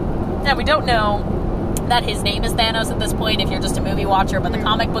 Now we don't know that his name is Thanos at this point if you're just a movie watcher, but the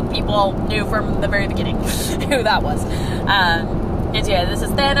comic book people knew from the very beginning who that was. And yeah, this is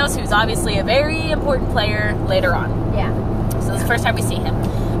Thanos, who's obviously a very important player later on. Yeah. So this is the first time we see him.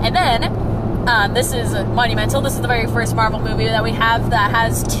 And then, this is monumental. This is the very first Marvel movie that we have that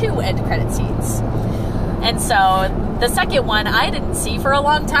has 2 end credit scenes. And so, the second one I didn't see for a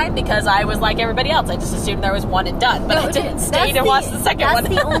long time because I was like everybody else. I just assumed there was one and done. But I didn't stay to watch the second one.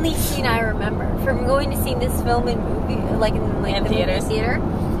 That's the only scene I remember from going to see this film in movie, in theaters. Movie theater.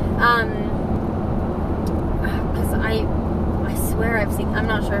 Because I swear I've seen, I'm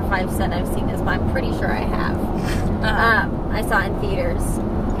not sure if I've said I've seen this, but I'm pretty sure I have. I saw it in theaters.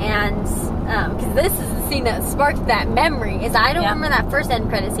 And, because this is the scene that sparked that memory, is I don't remember that first end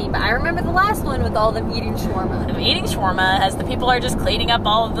credit scene, but I remember the last one with all them eating shawarma. Them eating shawarma as the people are just cleaning up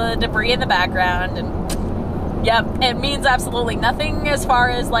all of the debris in the background. And, yep, it means absolutely nothing as far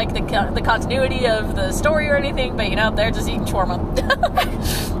as, the continuity of the story or anything, but, they're just eating shawarma.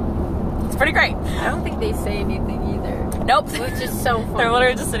 It's pretty great. I don't think they say anything either. Nope. Which is so funny. They're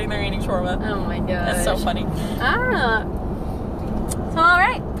literally just sitting there eating shawarma. Oh my god. That's so funny. So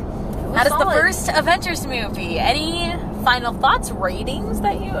alright. That is the solid. first Avengers movie. Any final thoughts, ratings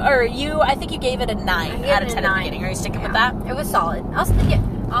that I think you gave it a 9 out of 10 at the beginning. Are you sticking with that? It was solid.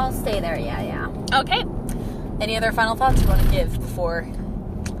 I'll stay there, yeah. Okay. Any other final thoughts you want to give before,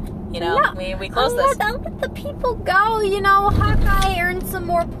 we close this? I'll let the people go, Hawkeye earned some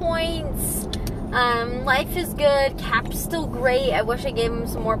more points. Life is good. Cap's still great. I wish I gave him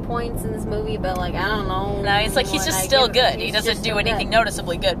some more points in this movie, but I don't know. No, he's just still good. He doesn't do anything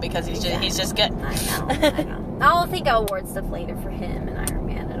noticeably good because he's just good. I know. I'll think I'll award stuff later for him and Iron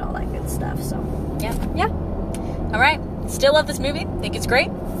Man and all that good stuff. So yeah. All right. Still love this movie. Think it's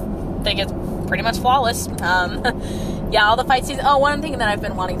great. Think it's pretty much flawless. All the fight scenes. Oh, one thing that I've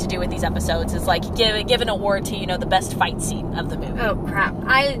been wanting to do with these episodes is give an award to the best fight scene of the movie. Oh crap!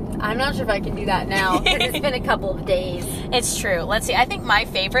 I'm not sure if I can do that now because it's been a couple of days. It's true. Let's see. I think my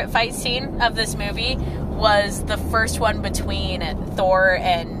favorite fight scene of this movie was the first one between Thor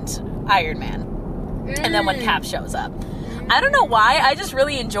and Iron Man, and then when Cap shows up. I don't know why. I just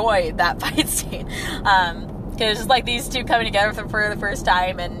really enjoy that fight scene. Because it's these two coming together for the first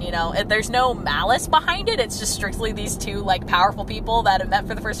time, and there's no malice behind it. It's just strictly these two powerful people that have met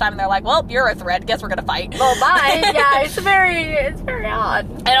for the first time, and they're like, "Well, you're a threat. Guess we're gonna fight." Well, bye. Yeah, it's very odd.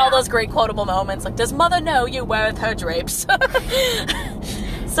 And all those great quotable moments, like, "Does Mother know you weareth her drapes?"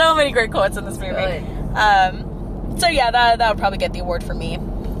 So many great quotes in this movie. Good. So yeah, that would probably get the award for me.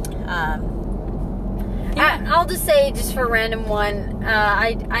 I'll just say, just for a random one,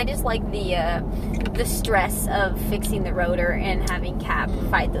 I just like the stress of fixing the rotor and having Cap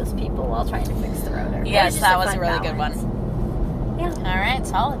fight those people while trying to fix the rotor. Yes, that was a really good one. Yeah. All right,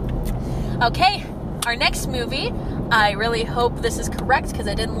 solid. Okay, our next movie, I really hope this is correct because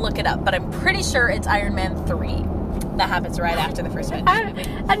I didn't look it up, but I'm pretty sure it's Iron Man 3. That happens right after the first Avengers movie.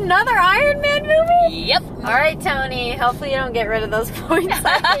 Another Iron Man movie? Yep. All right, Tony. Hopefully you don't get rid of those points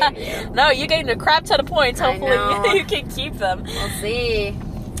I gave you. No, you gained a crap ton of points. Hopefully you can keep them. We'll see.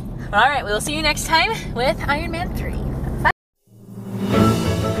 All right, we'll see you next time with Iron Man 3.